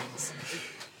lungs.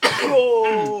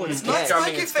 Oh, it's not smoke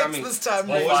effects this time.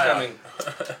 Coming.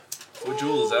 For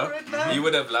Jules, you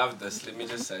would have loved this. Let me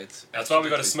just say it. That's why we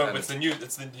got to smoke. It's the new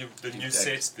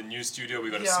set, the new studio.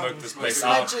 We got to smoke this place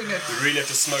out. We really have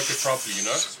to smoke it properly, you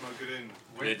know. Smoke it in.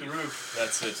 Wet the roof.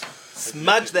 That's it.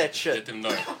 Smudge that shit. Let them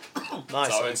know.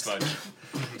 Nice. Smudge.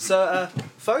 So,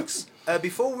 folks,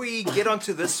 before we get on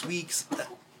to this week's,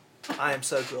 I am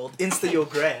so grilled,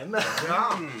 Instagram.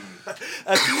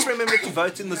 Please remember to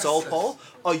vote in the Zol poll.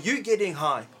 Are you getting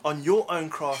high on your own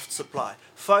craft supply?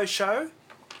 Faux show?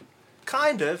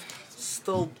 Kind of.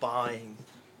 Still buying.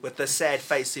 With the sad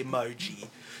face emoji.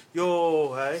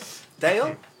 Yo, hey.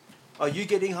 Dale? Are you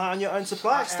getting high on your own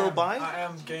supply? Still buying? I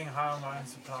am getting high on my own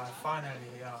supply.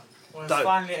 Finally, yeah. I was Dope.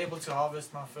 finally able to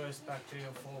harvest my first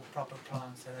bacteria for proper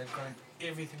plants, and I've grown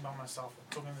everything by myself. I'm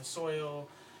talking the soil,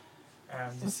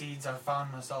 the seeds. I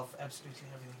found myself absolutely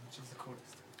everything, which is the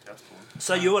coolest. That's cool.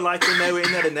 So you were like when they were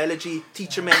in that analogy,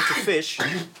 teach a man to fish.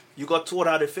 You got taught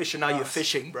how to fish and now you're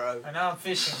fishing, bro. And now I'm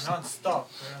fishing non-stop.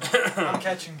 Bro. I'm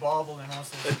catching barbel and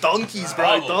also Donkeys,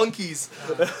 bro, donkeys.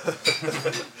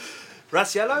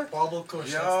 Russ Yellow? Barbel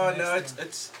kush. Yeah, no,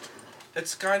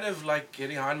 it's kind of like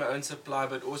getting high on my own supply,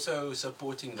 but also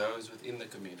supporting those within the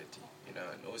community, you know,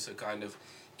 and also kind of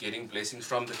getting blessings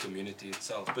from the community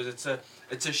itself. But it's a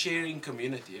sharing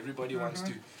community. Everybody wants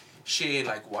to share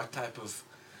like what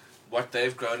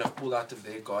they've grown up, pulled out of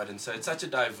their garden. So it's such a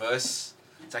diverse.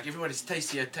 It's like everybody's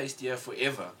tastier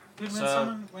forever. Dude,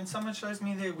 when someone shows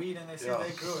me their weed and they say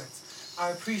they grew it,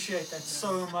 I appreciate that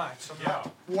so much. I'm like,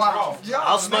 wow. Yeah,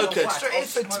 I'll smoke it. Extra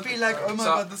effort to be like, oh my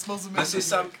god, this smells amazing. This is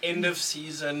some end of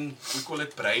season, we call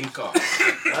it brain cast.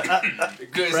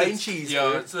 Brain cheese.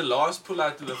 Yeah, it's the last pull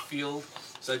out of the field,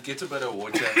 so it gets a bit of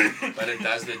water, but it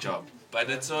does the job. But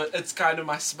it's kind of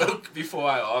my smoke before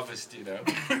I harvest, you know.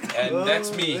 And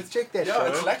that's me. Let's check that, yeah, bro.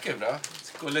 it's lekker, bro.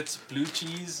 It's called it's blue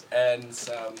cheese and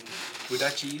some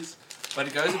Buddha cheese. But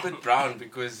it goes a bit brown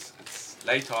because it's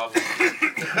late harvest.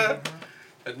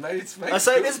 It makes I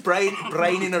say it is brain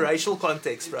in a racial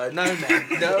context, bro. No, man.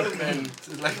 No, man. It's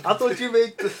like, I thought you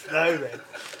meant... No, man.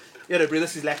 Yeah, no, bro,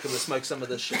 this is lekker. We'll smoke some of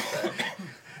this shit, bro.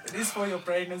 it is for your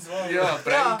brain as well. yeah,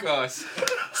 brain cast.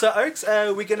 So, Oaks,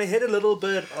 we're going to hit a little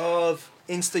bit of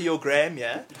Instagram,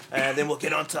 yeah? And then we'll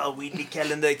get on to our weekly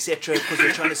calendar, etc. Because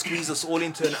we're trying to squeeze us all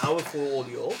into an hour for all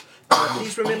y'all.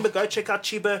 Please remember, go check out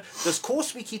Chiba. This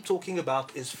course we keep talking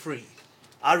about is free.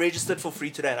 I registered for free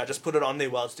today and I just put it on there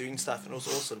while I was doing stuff and it was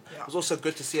awesome. Yeah. It was also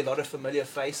good to see a lot of familiar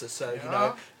faces, so you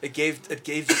know it gave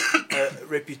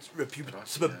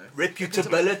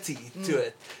reputability to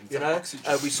it. You know,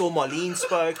 we saw Marlene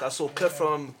spoke. I saw Cliff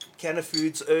from Canna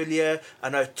Foods earlier. I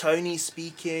know Tony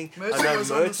speaking. I know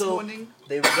Myrtle.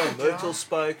 There we go. Myrtle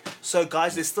spoke. So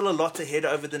guys, there's still a lot ahead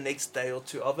over the next day or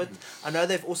two of it. I know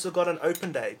they've also got an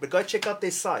open day, but go check out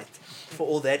their site for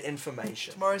all that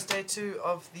information. Tomorrow's day 2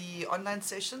 of the online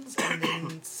sessions, and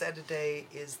then Saturday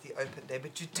is the open day.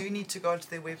 But you do need to go onto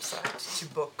their website to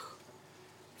book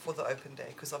for the open day,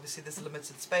 because obviously there's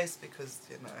limited space, because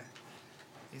you know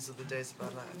these are the days of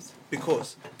our lives.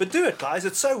 But do it, guys.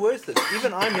 It's so worth it.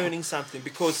 Even I'm learning something,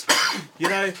 because you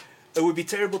know it would be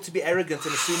terrible to be arrogant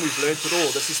and assume we've learned it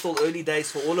all. This is still early days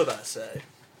for all of us.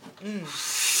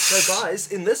 So guys,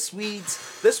 in this week's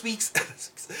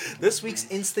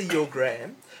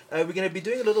Instagram, we're going to be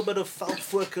doing a little bit of felt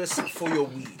focus for your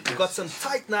weed. We've got some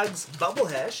tight nugs, bubble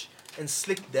hash, and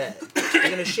Slick Dad. We're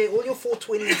going to share all your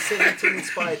 420 and 17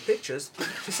 inspired pictures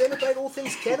to celebrate all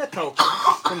things canna culture,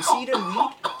 from seed and weed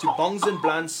to bongs and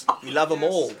blunts. We love them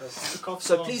all.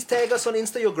 So please tag us on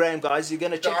Instagram, guys. You're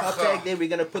going to check our tag there. We're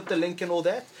going to put the link and all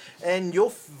that. And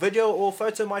your video or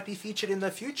photo might be featured in the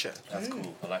future. That's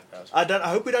cool. I like that. I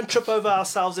hope we don't trip over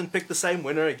ourselves and pick the same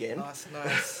winner again. Nice.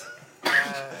 I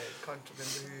can't remember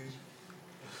who.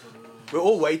 We're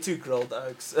all way too grilled,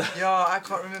 Oaks. Yeah, I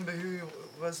can't remember who it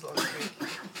was last week.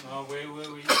 Oh, where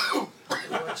were we?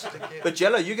 Watched it again. But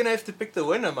Jello, you're going to have to pick the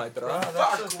winner, my bro. Ah,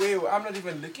 that's Fuck, where? I'm not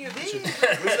even looking at this shit.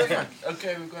 Where's the fuck?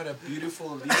 Okay, we've got a beautiful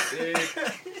leaf there.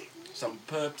 Some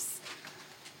perps.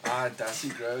 Dusty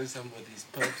grows some of these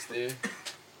perps there.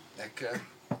 Lekker.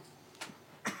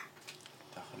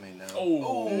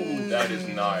 Oh, that is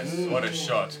nice. What a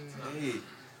shot. Hey,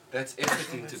 that's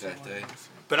everything to that day.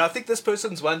 But I think this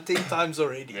person's won 10 times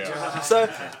already. Yeah. So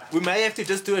we may have to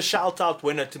just do a shout-out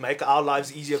winner to make our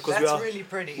lives easier because That's really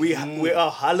pretty. we are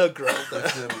hella grilled.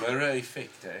 That's a mirror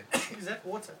effect, eh? Is that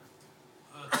water?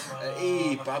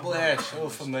 Hey, bubble ash. Oh,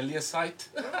 familiar sight.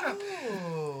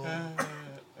 Ooh.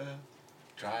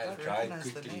 Dry I recognize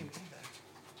the quickly. name.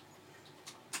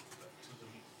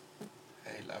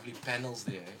 Hey, lovely panels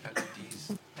there, eh?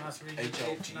 LEDs. Nice, really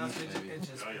HLG, nice maybe.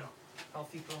 edges. Yeah.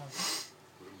 Healthy plants.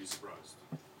 Wouldn't be surprised.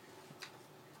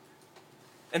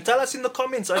 And tell us in the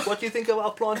comments like, what do you think of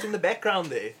our plant in the background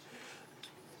there.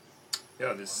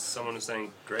 Yeah, there's someone who's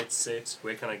saying, great set.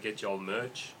 Where can I get y'all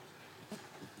merch?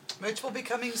 Merch will be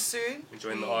coming soon.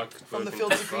 Enjoying the artwork From the and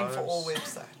Fields good of Green for All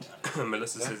vibes. website.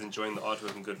 Melissa says, enjoying the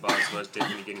artwork and good vibes. Most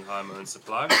definitely getting high on my own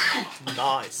supply.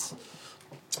 Nice.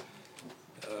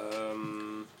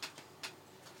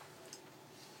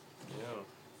 Yeah.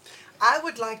 I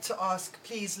would like to ask,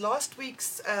 please, last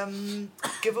week's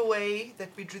giveaway that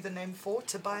we drew the name for,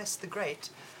 Tobias the Great,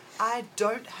 I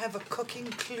don't have a cooking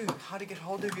clue how to get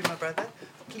hold of you, my brother.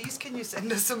 Please can you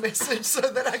send us a message so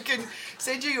that I can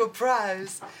send you your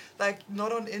prize? Like,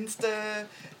 not on Insta,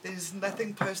 there's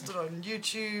nothing posted on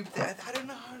YouTube, I don't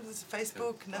know how there's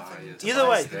Facebook, nothing. Either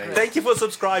way, Tobias the Great. thank you for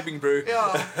subscribing, bro.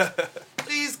 Yeah.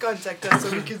 Please contact us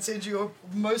so we can send you your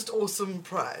most awesome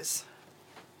prize.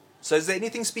 So is there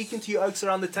anything speaking to you, Oaks,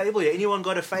 around the table here? Anyone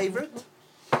got a favorite?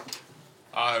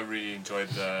 I really enjoyed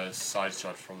the side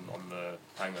shot on the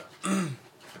banger.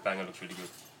 The banger looks really good.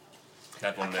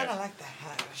 That I one kind of there. like the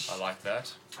hash. I like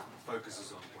that. Focus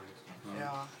is on point.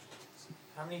 Yeah.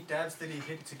 How many dabs did he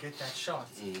hit to get that shot?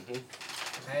 Mm-hmm.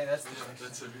 Hey, that's the question.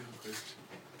 That's a real question.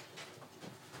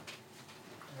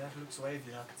 That looks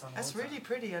wavy, like it's on That's water. really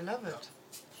pretty. I love it.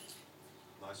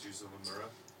 Nice use of a mirror.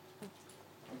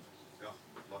 Yeah,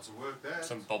 lots of work there.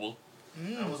 Some bubble.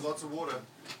 That was lots of water.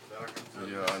 That I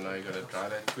can Yeah, I know you gotta dry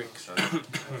that quick, so. That's lots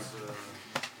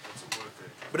of work there.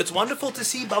 But it's wonderful to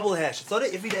see bubble hash. It's not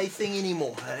an everyday thing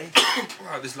anymore, hey?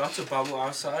 Wow, there's lots of bubble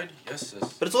outside. Yes,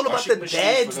 yes. But it's all about Washing the machine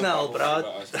dads full of now, bubble bro.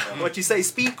 for us, bro. What you say,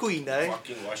 speed queen, eh?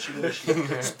 Fucking washing machine.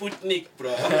 Sputnik,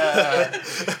 bro.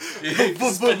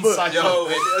 Spin Yo,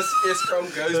 when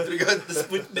Eskom goes, bring out the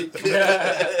Sputnik.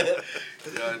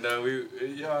 Yeah,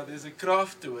 no, there's a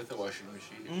craft to with a washing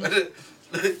machine.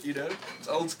 But, you know, it's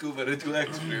old school, but it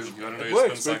works, bro. You wanna know It your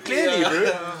works, spin bro. cycle? Clearly,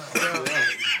 bro. Yeah.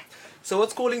 So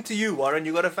what's calling to you, Warren?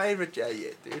 You got a favorite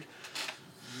yet, dude?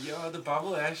 Yeah, the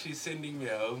bubble ash is sending me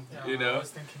home, Yeah, you I know.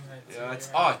 was thinking that. Yeah, it's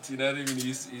art, you know what I mean?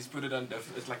 He's put it on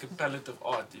different, it's like a palette of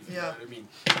art, if you know what I mean.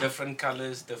 Different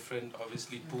colors, different,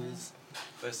 obviously, pools,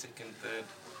 first, second, third.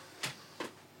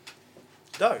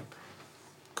 Dope.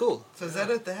 Cool. So is that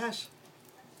it, the hash?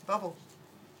 Bubble.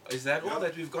 Is that all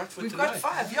that we've got for We've tonight?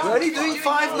 got 5, yeah. We're only doing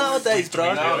 5 nowadays,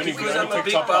 bro. No, only because got I'm a top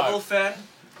big five. bubble fan,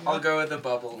 I'll go with the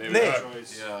bubble. There we There. go.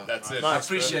 Yeah. That's it. I Nice.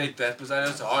 appreciate that, because I know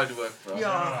it's hard work, bro.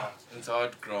 Yeah. It's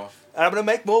hard graph. And I'm going to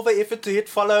make more of an effort to hit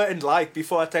follow and like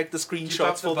before I take the Keep up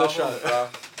screenshots for the bubble, show. bro.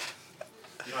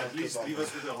 Yeah, at least leave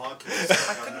us with a heart.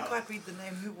 I couldn't quite read the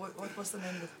name. What was the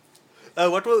name of it?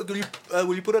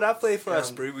 Will you put it up there for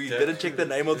us, bro? We didn't check the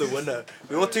name of the winner.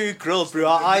 We were too grilled, bro.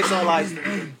 Our eyes are like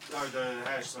Oh, the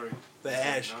hash, sorry. the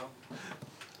hash. No?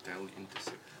 They'll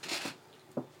intercept.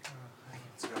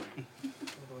 It's going.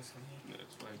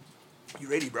 That's fine. You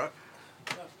ready, bro?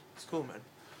 It's cool, man.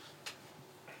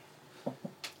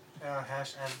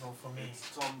 Hash Asbel for me.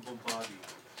 It's Tom Bombardi.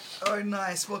 Oh,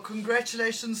 nice. Well,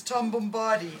 congratulations, Tom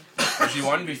Bombardi. Has he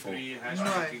won before? 3 hash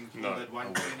No. making No. that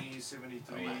 120,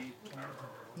 73.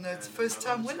 No, it's first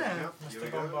time winner Here we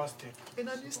Mr. go. Bombastic. in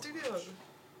our new studio. There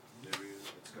we go.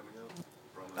 It's coming out.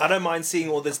 Promise. I don't mind seeing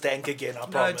all this dank again, I No,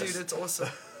 promise. dude, it's awesome.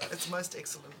 It's most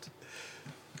excellent.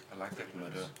 I like that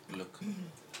mirror look.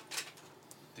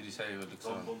 Did you say it looks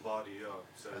Tom on? Bombardier, yeah.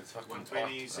 So That's fucking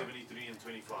 120, tough, 73 and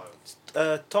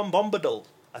 25. Tom Bombadil.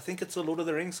 I think it's a Lord of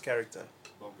the Rings character.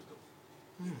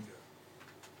 Bombadil.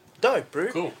 Dope, bro.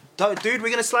 Cool. Dope, dude, we're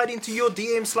going to slide into your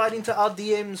DM, slide into our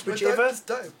DMs, But whichever. dope is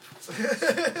dope.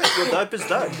 Your dope is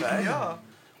dope, man. Yeah.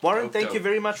 Warren, Dope, thank you dope.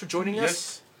 very much for joining us.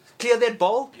 Yes. Clear that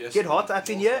bowl, Yes, get hot man. up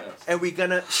in here, and we're going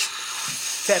to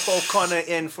tap old Connor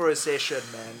in for a session,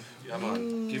 man. Yeah,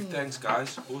 man. Give thanks,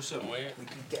 guys. Awesome.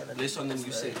 Less on than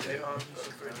you said.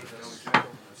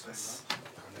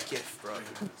 Gift, bro.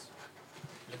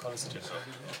 Look on the suggestion.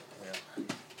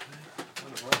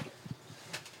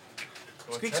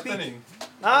 What's Speak. happening?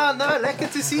 Ah, no,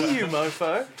 lekker to see you,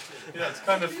 mofo. Yeah, it's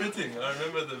kind of fitting. I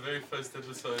remember the very first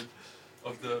episode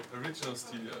of the original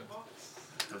studio.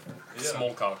 Yeah.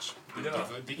 Small couch. Yeah.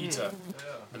 The eater. Yeah.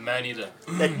 The man eater.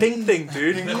 That pink thing,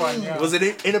 dude. Was it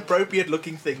an inappropriate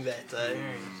looking thing that,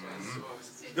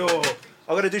 Yo,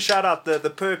 I gotta do shout out the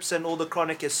perps and all the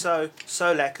chronic is so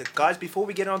lacquer. Guys, before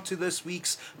we get on to this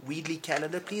week's Weedly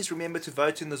calendar, please remember to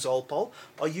vote in the Zol poll.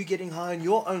 Are you getting high on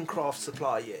your own craft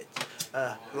supply yet?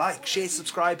 Like, share,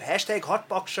 subscribe, hashtag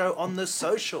Hotbox Show on the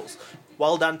socials.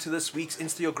 Well done to this week's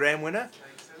Instagram winner.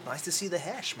 Nice to see the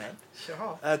hash, man.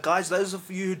 Sure. Guys, those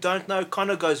of you who don't know,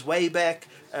 Connor goes way back.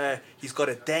 He's got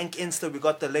a dank Insta. We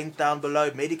got the link down below.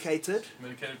 Medicated.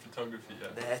 Medicated photography, yeah.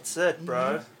 That's it,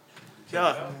 bro.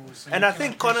 Yeah. So And you I can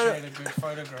think Connor, appreciate a good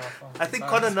photograph of I think the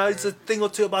Connor bars, knows bro. a thing or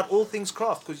two about all things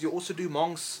craft because you also do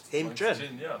Monk's hemp Monk's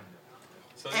gin. yeah.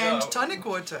 So, And yeah, tonic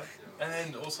water.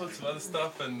 and all sorts of other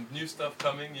stuff and new stuff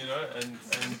coming, you know,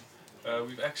 and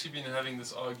we've actually been having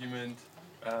this argument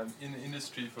in the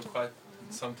industry for quite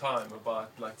some time about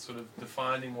like sort of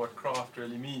defining what craft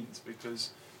really means,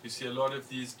 because you see a lot of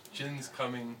these gins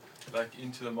coming like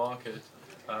into the market,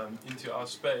 into our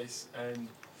space, and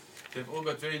they've all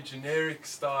got very generic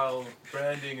style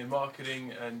branding and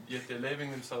marketing, and yet they're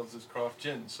labeling themselves as craft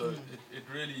gin. So it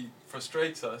really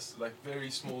frustrates us, like very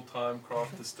small time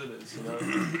craft distillers, you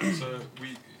know. So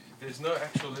there's no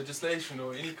actual legislation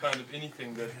or any kind of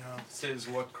anything that says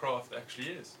what craft actually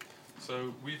is.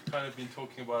 So we've kind of been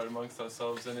talking about it amongst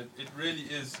ourselves, and it really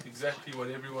is exactly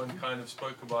what everyone kind of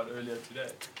spoke about earlier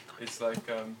today. It's like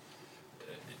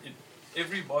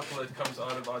every bottle that comes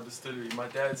out of our distillery, my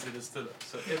dad's a distiller,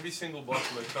 so every single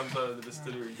bottle that comes out of the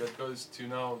distillery that goes to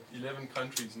now 11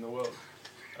 countries in the world,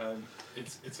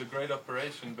 it's a great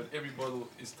operation, but every bottle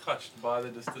is touched by the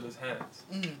distiller's hands.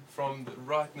 From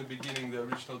right in the beginning, the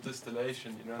original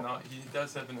distillation, you know. Now he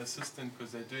does have an assistant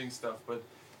because they're doing stuff, but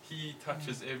he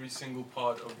touches every single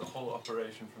part of the whole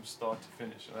operation from start to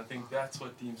finish, and I think that's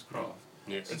what deems craft.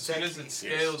 Yes. As soon as Exactly. it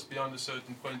scales beyond a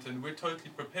certain point, and we're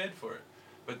totally prepared for it,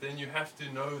 but then you have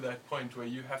to know that point where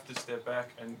you have to step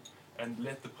back and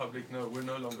let the public know we're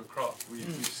no longer craft.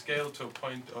 We've scaled to a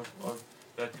point of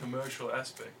that commercial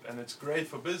aspect, and it's great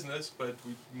for business, but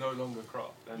we no longer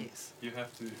craft, and Yes. you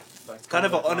have to like Kind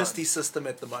of an draw that line. honesty system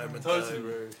at the moment. Totally.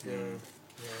 though. Yeah.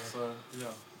 So yeah,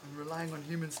 And relying on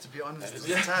humans to be honest is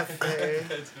Yeah. tough, eh?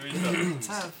 it's very tough.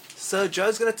 Tough. So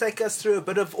Joe's going to take us through a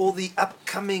bit of all the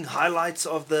upcoming highlights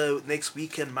of the next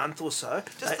week and month or so.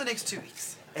 Just the next 2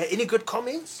 weeks. Any good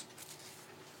comments?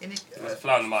 Any, There's a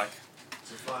fly on the mic.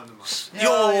 It's a fly in the mind.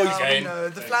 Yo, we again. know.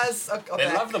 The flies are They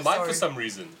back. love the mic Sorry. for some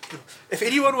reason. If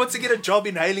anyone wants to get a job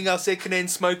inhaling our second-hand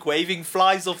smoke, waving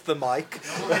flies off the mic,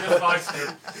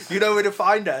 you know where to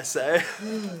find us, eh?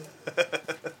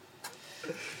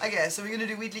 Okay, so we're going to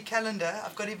do Weedly calendar.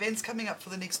 I've got events coming up for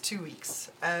the next 2 weeks.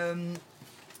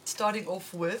 Starting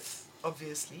off with,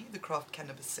 obviously, the craft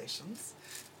cannabis sessions.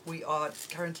 We are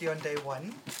currently on day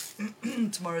 1.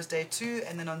 Tomorrow's day 2,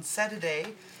 and then on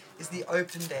Saturday is the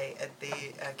open day at the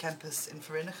campus in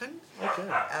Vereeniging.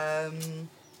 Okay.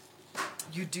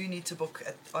 You do need to book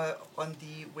at, on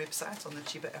the website, on the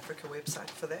Chiba Africa website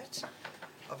for that.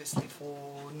 Obviously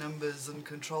for numbers and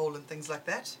control and things like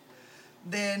that.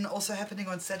 Then also happening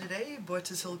on Saturday,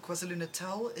 Boetes Hill,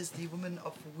 KwaZulu-Natal is the Women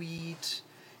of Weed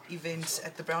event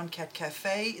at the Brown Cat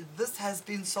Cafe. This has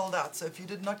been sold out, so if you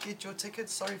did not get your ticket,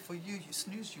 sorry for you, you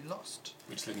snoozed, you lost.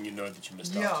 We're just letting you know that you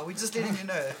missed Yeah, out. we're just letting you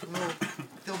know.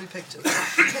 There'll be pictures.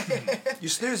 You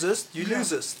snoozest, you Yeah.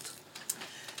 losest.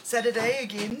 Saturday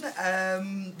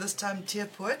again, this time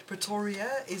Teerpoort,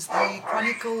 Pretoria, is the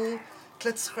Chronicle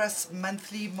Klitsgras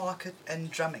monthly market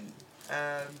and drumming.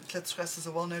 Klitsgras is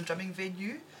a well-known drumming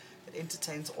venue. It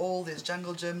entertains all. There's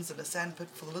jungle gyms and a sandpit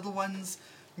for the little ones,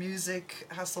 music,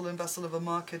 hustle and bustle of a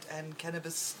market, and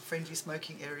cannabis-friendly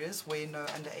smoking areas where no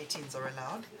under 18s are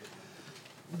allowed.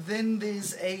 Then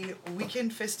there's a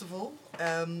weekend festival,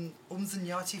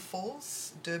 Umzinyathi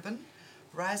Falls, Durban,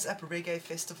 Rise Up Reggae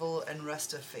Festival, and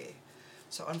Rasta Fair.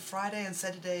 So on Friday and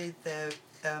Saturday they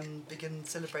begin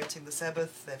celebrating the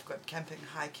Sabbath. They've got camping,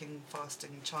 hiking,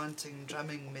 fasting, chanting,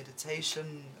 drumming,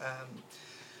 meditation.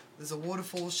 There's a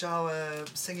waterfall shower,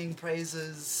 singing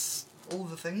praises, all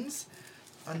the things.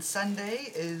 On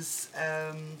Sunday is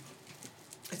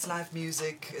it's live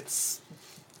music, it's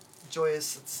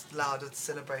joyous, it's loud, it's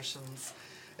celebrations.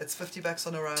 It's $50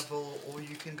 on arrival, or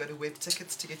you can go to Web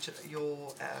Tickets to get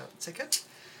your ticket.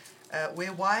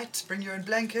 Wear white, bring your own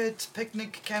blanket,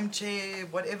 picnic, camp chair,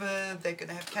 whatever. They're going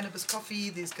to have cannabis coffee.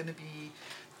 There's going to be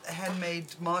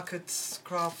handmade markets,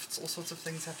 crafts, all sorts of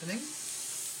things happening.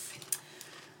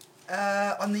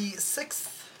 On the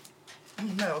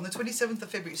 27th of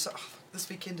February, so this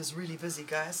weekend is really busy,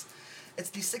 guys. It's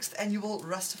the 6th annual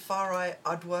Rastafari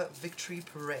Adwa Victory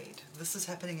Parade. This is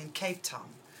happening in Cape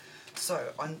Town.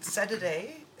 So on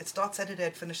Saturday, it starts Saturday,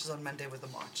 it finishes on Monday with the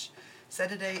march.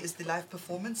 Saturday is the live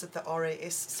performance at the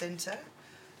RAS Centre.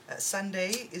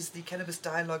 Sunday is the Cannabis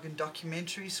Dialogue and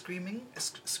Documentary screening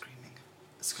at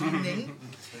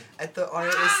the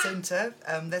RAS Centre.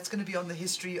 That's going to be on the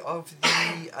history of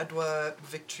the Adwa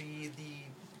victory, the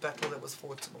battle that was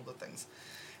fought and all the things.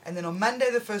 And then on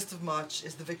Monday the 1st of March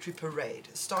is the Victory Parade,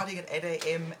 starting at 8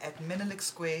 a.m. at Menelik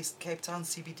Square, Cape Town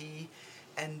CBD,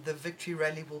 and the Victory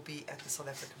Rally will be at the South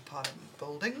African Parliament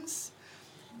buildings.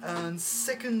 And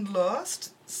second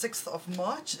last, 6th of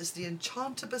March, is the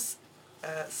Cannabis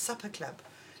Supper Club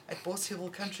at Boss Hill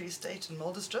Country Estate in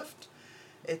Muldersdrift.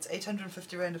 It's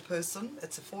 850 Rand a person.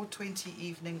 It's a 420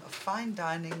 evening of fine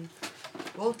dining.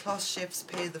 World-class chefs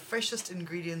pair the freshest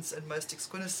ingredients and most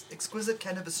exquisite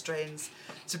cannabis strains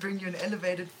to bring you an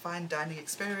elevated fine dining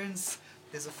experience.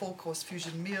 There's a 4-course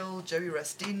fusion meal. Joey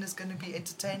Rastine is going to be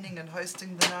entertaining and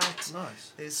hosting the night.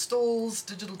 Nice. There's stalls,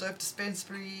 digital dope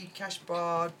dispensary, cash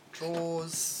bar,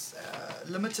 draws,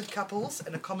 limited couples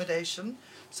and accommodation.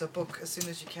 So book as soon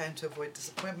as you can to avoid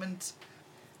disappointment.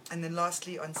 And then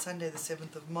lastly, on Sunday the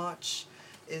 7th of March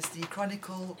is the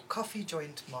Chronicle Coffee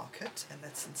Joint Market, and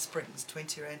that's in Springs,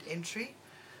 20 Rand entry.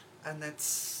 And that's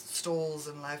stalls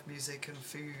and live music and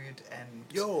food and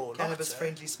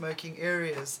cannabis-friendly smoking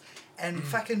areas. And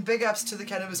fucking big ups to the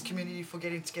cannabis community for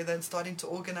getting together and starting to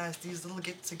organise these little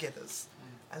get-togethers.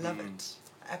 I love it.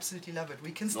 I absolutely love it.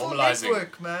 We can still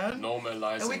network, man.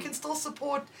 Normalising. And we can still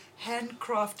support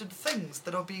handcrafted things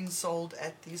that are being sold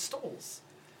at these stalls,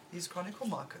 these Chronicle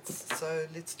markets. So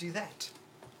let's do that.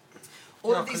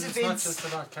 All of these events... It's not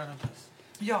just about cannabis.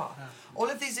 Yeah. All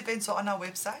of these events are on our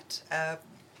website.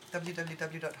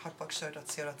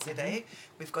 www.hotboxshow.co.za.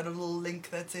 We've got a little link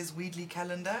that says Weedley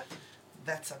Calendar.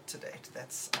 That's up to date.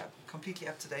 That's completely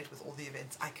up to date with all the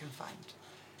events I can find.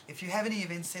 If you have any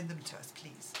events, send them to us,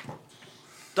 please.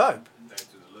 Dope. Add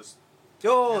to the list.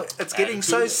 Yo, it's getting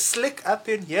so slick up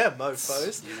in here,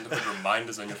 mofos. You even put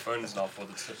reminders on your phones now for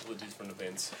the different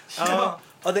events. Are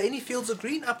there any Fields of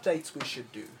Green updates we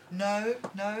should do? No.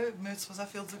 Mertz was our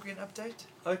Fields of Green update.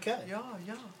 Okay. Yeah.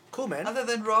 Cool, man. Other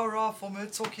than rah for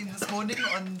Mertz talking this morning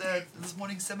on this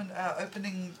morning's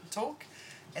opening talk,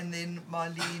 and then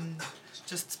Marlene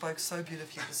just spoke so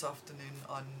beautifully this afternoon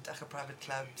on Dacha Private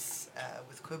Clubs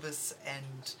with Quibus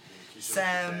and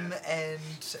Sam and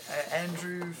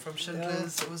Andrew from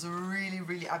Schindler's. It was a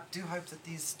really, I do hope that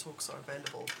these talks are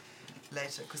available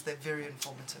later because they're very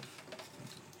informative.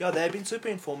 Yeah, they've been super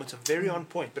informative, very on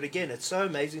point. But again, it's so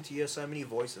amazing to hear so many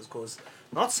voices because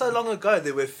not so long ago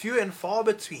there were few and far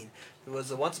between. There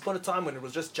was once upon a time when it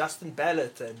was just Justin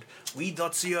Ballett and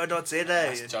we.co.za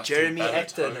and Jeremy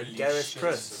Acton and Gareth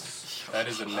Prince. That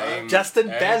is a name. Justin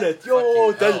Ballett.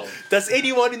 Yo, does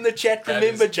anyone in the chat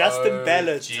remember Justin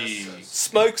Ballett?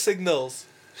 Smoke Signals.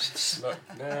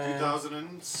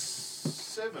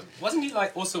 2007. Wasn't he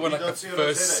like also one of the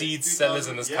first seed sellers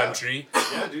in this country?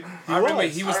 Yeah, dude. I remember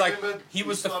he was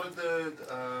started the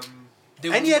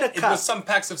and he had a cup. It was some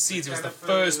packs of seeds. It was the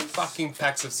first fucking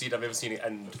packs of seed I've ever seen.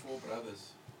 And The Four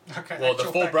Brothers. Okay. well, the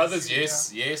Four Brothers,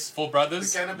 yes, Four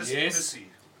Brothers, the Cannabis yes. Embassy.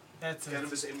 That's it.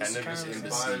 Cannabis Embassy. Cannabis You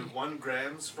Embassy. buy 1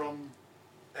 grams from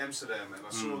Amsterdam, and I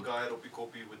saw a guy at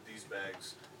Oppikoppi with these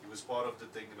bags. He was part of the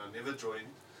thing, and I never joined.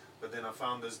 But then I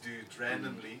found this dude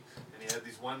randomly, and he had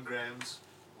these 1 grams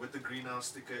with the greenhouse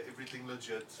sticker, everything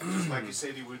legit, just like he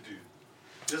said he would do.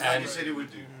 Just like he said he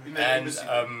would do. In that And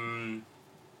embassy.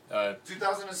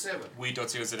 2007.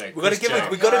 We.co.za. We gotta give it.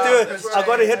 We gotta do it. That's I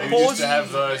gotta hit right. pause.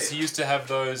 He used to have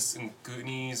those in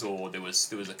Goonies, or there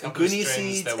was a couple Goonie of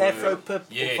strings seeds, that were Afro Pip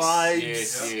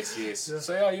vibes. yes.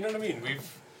 So yeah, you know what I mean.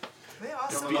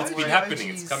 It's been happening.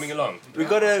 It's coming along. We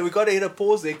gotta hit a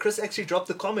pause there. Chris actually dropped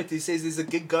a comment. He says there's a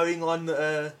gig going on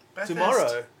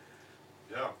tomorrow.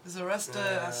 Yeah. There's a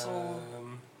Rasta I saw.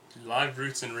 Live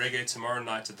roots and reggae tomorrow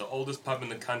night at the oldest pub in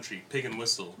the country, Pig and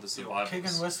Whistle, the Survivors. Pig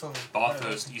and Whistle.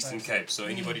 Bathurst, Eastern Cape. So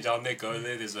anybody down there, go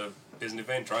there. There's an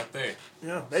event right there.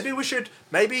 Yeah,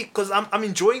 maybe because I'm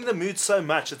enjoying the mood so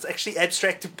much. It's actually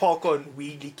Abstractive Park on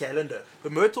Weekly calendar.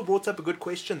 But Myrtle brought up a good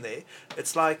question there.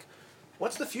 It's like,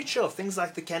 what's the future of things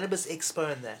like the Cannabis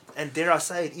Expo and that? And dare I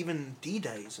say it, even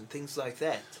D-Days and things like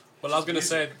that. Well, I was going to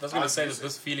say that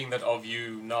this feeling that of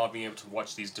you now being able to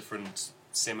watch these different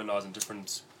seminars and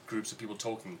different groups of people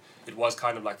talking, it was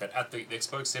kind of like that at the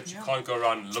expo, except you can't go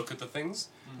around and look at the things.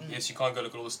 Yes, you can't go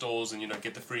look at all the stalls and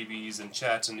get the freebies and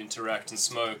chat and interact and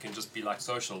smoke and just be like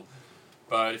social.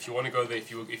 But if you want to go there,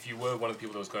 if you were one of the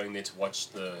people that was going there to watch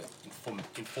the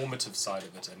informative side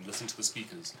of it and listen to the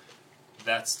speakers,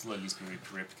 that's still at least been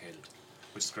replicated,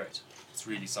 which is great. It's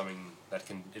really something that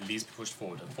can at least be pushed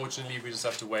forward. Unfortunately, we just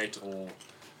have to wait, or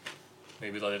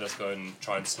maybe they'll let us go and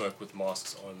try and smoke with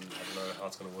masks on. I don't know how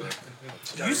it's going to work.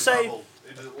 You say... all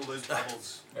those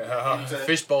bubbles.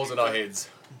 Fish bowls in our heads.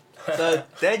 So,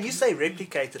 Dan, you say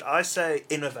replicated, I say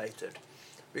innovated.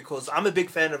 Because I'm a big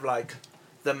fan of, like,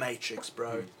 The Matrix,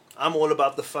 bro. I'm all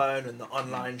about the phone and the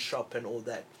online shop and all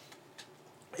that.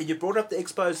 And you brought up the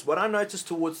expos. What I noticed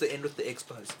towards the end of the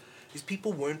expos is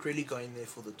people weren't really going there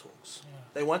for the talks. Yeah.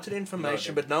 They wanted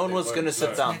information, but no one was going to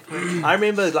sit down. I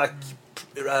remember, like,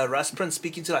 Russ Prince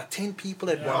speaking to, like, 10 people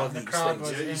at one of these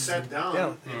things. Yeah, he sat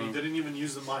down and he didn't even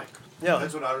use the mic. Yeah.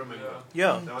 That's what I remember.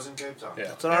 Yeah. That was in Cape Town. Yeah.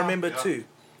 That's what I remember too.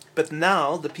 But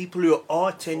now, the people who are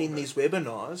attending these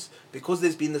webinars, because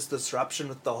there's been this disruption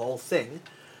with the whole thing,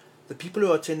 the people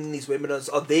who are attending these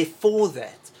webinars are there for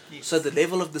that. Yes. So the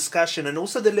level of discussion and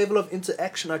also the level of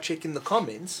interaction I check in the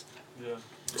comments. Yeah.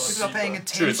 People are paying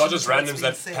attention. True, it's not just to what's randoms being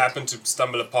that said. happen to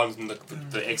stumble upon the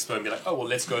expo and be like, oh, well,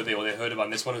 let's go there, or they heard about it.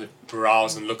 They just want to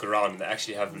browse and look around, and they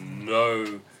actually have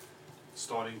no...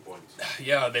 Starting point.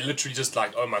 Yeah, they're literally just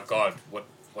like, oh my god,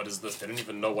 what is this? They don't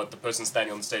even know what the person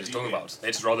standing on the stage is talking about. They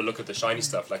just rather look at the shiny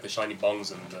stuff, like the shiny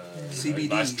bongs and the CBD.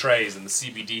 nice trays and the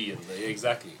CBD and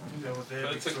exactly.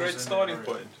 But it's a great starting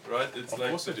point, right? It's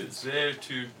it's there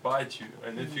to bite you,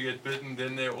 and if you get bitten,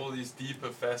 then there are all these deeper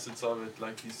facets of it,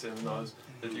 like these seminars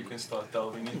that you can start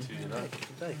delving into.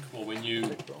 Well, when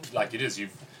you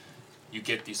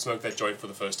you smoke that joint for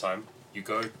the first time, you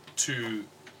go to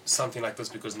something like this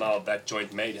because now that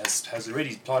joint made has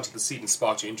already planted the seed and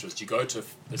sparked your interest. You go to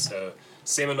this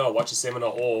seminar, watch a seminar,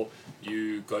 or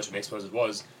you go to an expo as it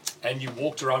was, and you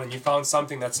walked around and you found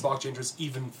something that sparked your interest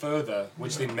even further,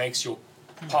 which then makes your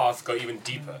path go even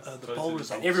deeper.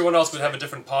 And everyone else would have a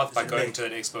different path by going to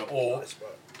an expo, or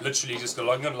literally just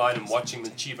going online and watching the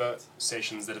Chiba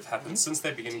sessions that have happened since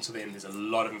their beginning to the end. There's a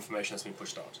lot of information that's been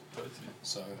pushed out.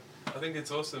 So I think it's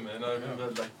awesome, man. I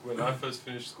remember like when I first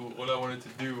finished school, all I wanted to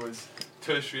do was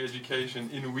tertiary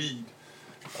education in weed.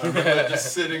 I remember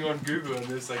just sitting on Google and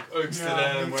there's like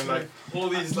Oaksterdam and like all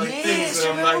these like things,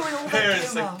 and I'm like,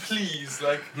 parents, like please,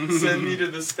 like send me to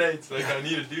the States, like I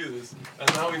need to do this.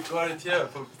 And now we've got it here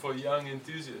for young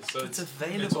enthusiasts. So it's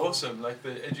available. It's awesome. Like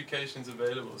the education's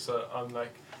available. So I'm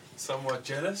like somewhat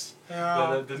jealous that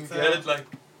I didn't get it like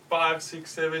 5, 6,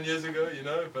 7 years ago,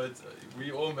 but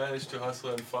we all managed to hustle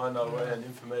and find our way and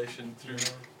information through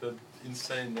the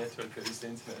insane network that is the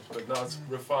internet. But now it's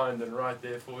refined and right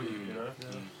there for you,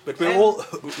 But we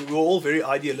were all very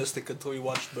idealistic until we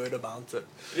watched Murder Mountain.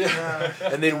 Yeah.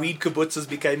 And then weed kibbutzes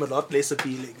became a lot less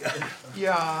appealing.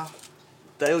 Yeah.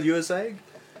 Dale, you were saying?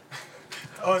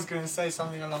 I was going to say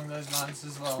something along those lines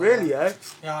as well. Really, eh?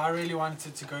 Yeah, I really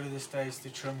wanted to go to the States to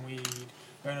trim weed,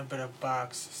 earn a bit of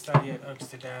bucks, study at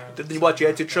Amsterdam. Didn't what you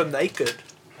had to trim naked?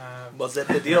 Was that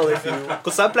the deal?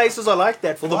 Because some places are like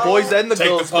that for the boys and the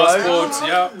girls, the passports, bro.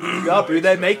 yeah, bro.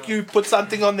 They make you put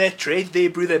something on that tread there,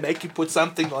 bro. They make you put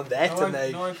something on that,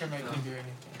 No one can make me do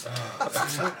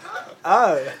anything.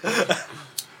 Oh.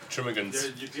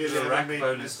 Trimmigans. You clearly haven't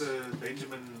made Mr.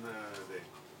 Benjamin there.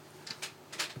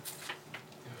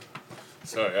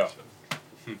 So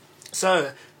yeah.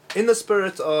 So, in the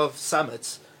spirit of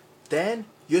summits, Dan,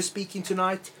 you're speaking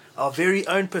tonight. Our very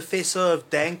own Puffessor of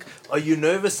Dank. Are you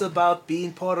nervous about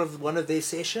being part of one of their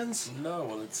sessions? No,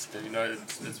 well, it's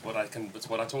what I can. It's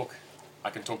what I talk.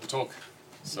 I can talk the talk.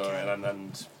 So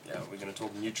and yeah, we're going to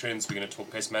talk new trends. We're going to talk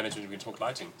pest management. We're going to talk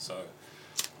lighting. So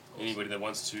anybody that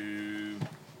wants to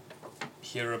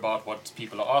hear about what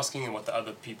people are asking and what the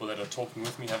other people that are talking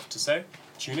with me have to say,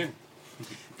 tune in.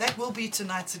 That will be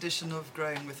tonight's edition of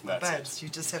Growing with My That's Buds. You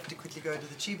just have to quickly go to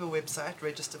the Chiba website,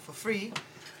 register for free,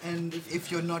 and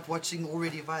if you're not watching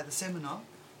already via the seminar,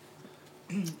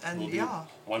 And will be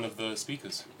one of the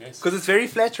speakers. Yes. Because it's very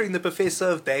flattering, the Professor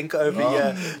of Bank over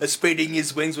here spreading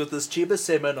his wings with this Chiba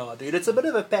seminar, dude. It's a bit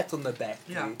of a pat on the back,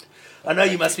 dude. Yeah. I know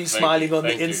you must be smiling on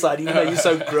the inside, even though you're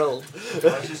so grilled.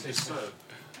 Righteously so.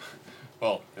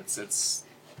 Well, it's.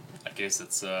 I guess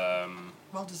it's.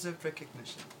 Well-deserved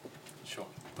recognition. Sure.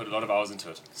 Put a lot of hours into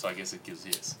it, so I guess it gives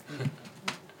yes.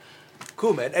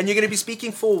 Cool, man. And you're going to be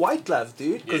speaking for White Glove,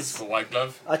 dude. Yes, for White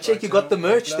Glove. I check you got the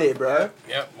merch there, bro.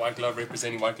 Yeah, White Glove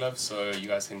representing White Glove, so you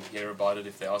guys can hear about it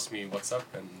if they ask me what's up,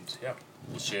 and yeah,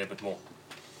 we'll share a bit more.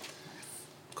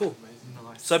 Cool.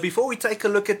 Nice. So before we take a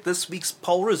look at this week's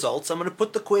poll results, I'm going to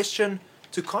put the question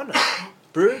to Connor.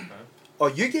 Bro,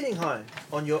 are you getting high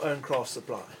on your own craft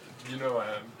supply? You know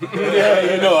I am.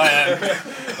 Yeah, you know I am.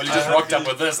 Well, you just rocked up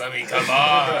with this, I mean, come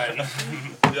on.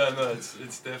 Yeah, no,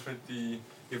 it's definitely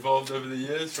evolved over the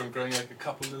years from growing like a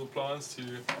couple little plants to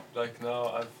like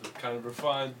now I've kind of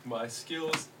refined my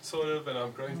skills sort of, and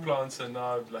I'm growing plants, and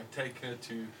now I've like taken it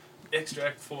to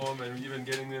extract form and even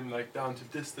getting them like down to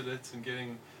distillates and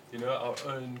getting, you know, our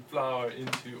own flower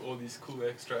into all these cool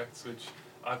extracts, which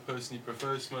I personally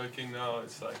prefer smoking now.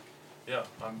 It's like, yeah,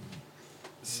 I'm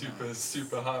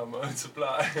super high on my own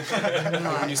supply.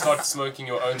 When you start smoking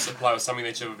your own supply of something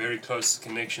that you have a very close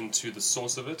connection to the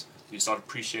source of it, you start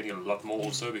appreciating it a lot more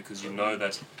also, because you know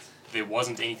that there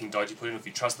wasn't anything dodgy put in. If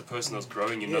you trust the person that's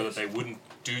growing, you know that they wouldn't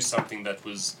do something that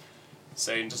was,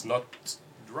 say, just not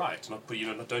right, not put, you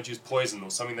know, don't use poison or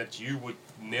something that you would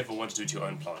never want to do to your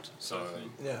own plant. So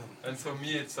yeah. And for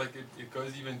me, it's like it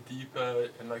goes even deeper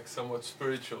and like somewhat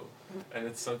spiritual, and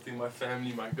it's something my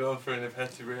family, my girlfriend have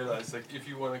had to realize. Like, if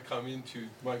you want to come into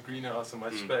my greenhouse and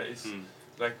my space,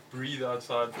 like breathe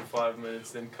outside for 5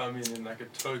 minutes, then come in like a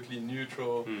totally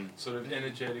neutral sort of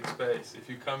energetic space. If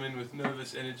you come in with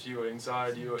nervous energy or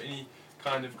anxiety or any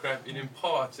kind of crap, it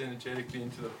imparts energetically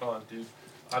into the plant, dude.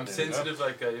 I'm sensitive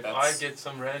like that. If I get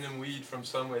some random weed from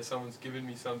somewhere, someone's given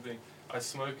me something, I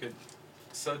smoke it,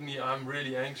 suddenly I'm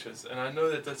really anxious, and I know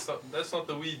that that's not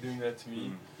the weed doing that to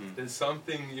me. There's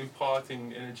something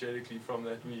imparting energetically from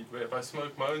that weed, where if I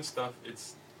smoke my own stuff,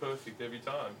 it's perfect every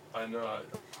time. I know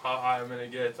how high I'm gonna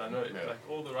get, I know like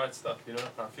all the right stuff, you know,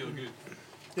 I feel good.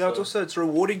 Yeah, it's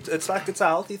rewarding. It's like it's a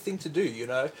healthy thing to do, you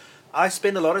know. I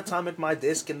spend a lot of time at my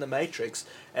desk in the Matrix,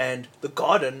 and the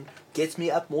garden gets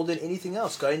me up more than anything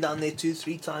else. Going down there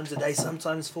 2-3 times a day,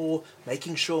 sometimes for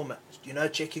making sure, you know,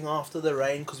 checking after the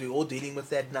rain, because we're all dealing with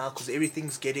that now, because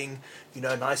everything's getting, you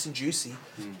know, nice and juicy.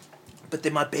 But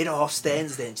then my better half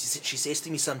stands there, and she says to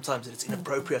me sometimes that it's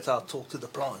inappropriate how I talk to the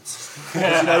plants.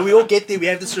 Because, you know, we all get there, we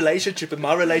have this relationship, and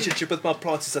my relationship with my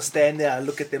plants is I stand there, I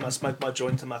look at them, I smoke my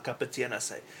joint and my cup of tea, and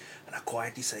I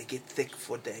quietly say, "Get thick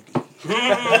for daddy."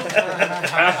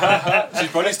 She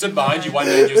probably stood behind you one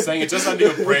day and you were saying it just under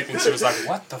your breath, and she was like,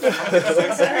 "What the fuck is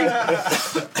he saying?"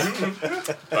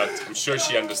 But I'm sure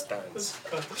she understands.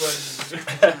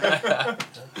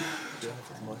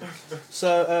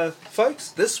 So,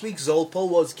 folks, this week's Zol poll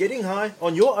was getting high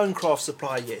on your own craft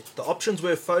supply yet. The options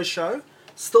were faux show,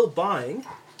 still buying,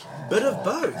 bit of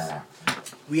both.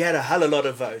 We had a hell of a lot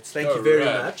of votes. Thank you very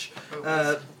much.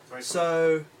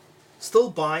 So, still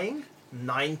buying,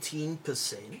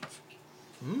 19%.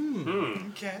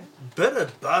 Okay. Bit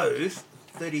of both,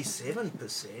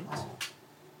 37%.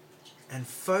 And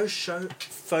faux show,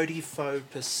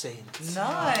 44%.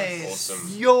 Nice.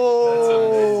 Awesome.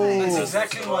 Yo! That's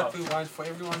exactly what we want, for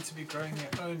everyone to be growing their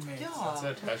own mate. That's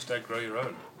it. Hashtag grow your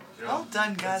own. Well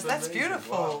done, guys. That's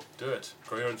beautiful. Wow. Do it.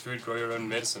 Grow your own food, grow your own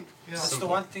medicine. Yeah. That's the Simple.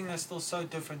 one thing that's still so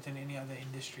different than any other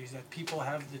industries, that people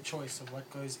have the choice of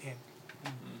what goes in.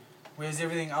 Whereas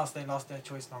everything else, they lost that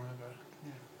choice long ago.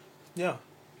 Yeah.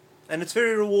 And it's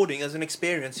very rewarding as an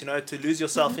experience, you know, to lose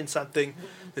yourself in something.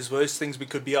 There's worse things we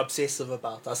could be obsessive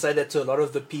about. I say that to a lot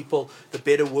of the people, the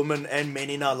better women and men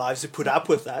in our lives who put up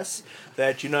with us,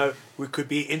 that, you know, we could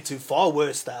be into far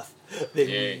worse stuff than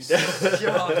Yes.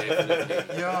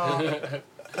 Yeah.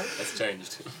 That's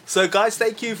changed. So, guys,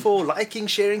 thank you for liking,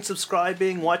 sharing,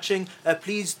 subscribing, watching.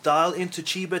 Please dial into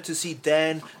Chiba to see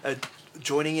Dan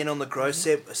joining in on the Grow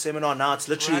seminar now. It's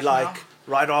literally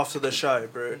right after the show,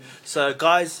 bro. So,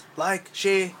 guys, like,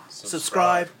 share,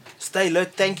 subscribe, stay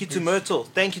alert. Thank you to Myrtle.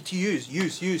 Thank you to Use.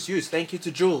 Thank you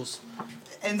to Jules.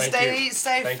 And Thank stay you.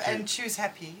 safe Thank you. and choose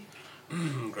happy.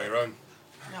 Grow your own.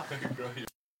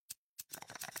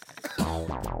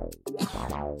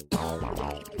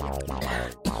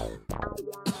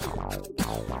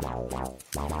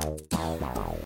 Yeah.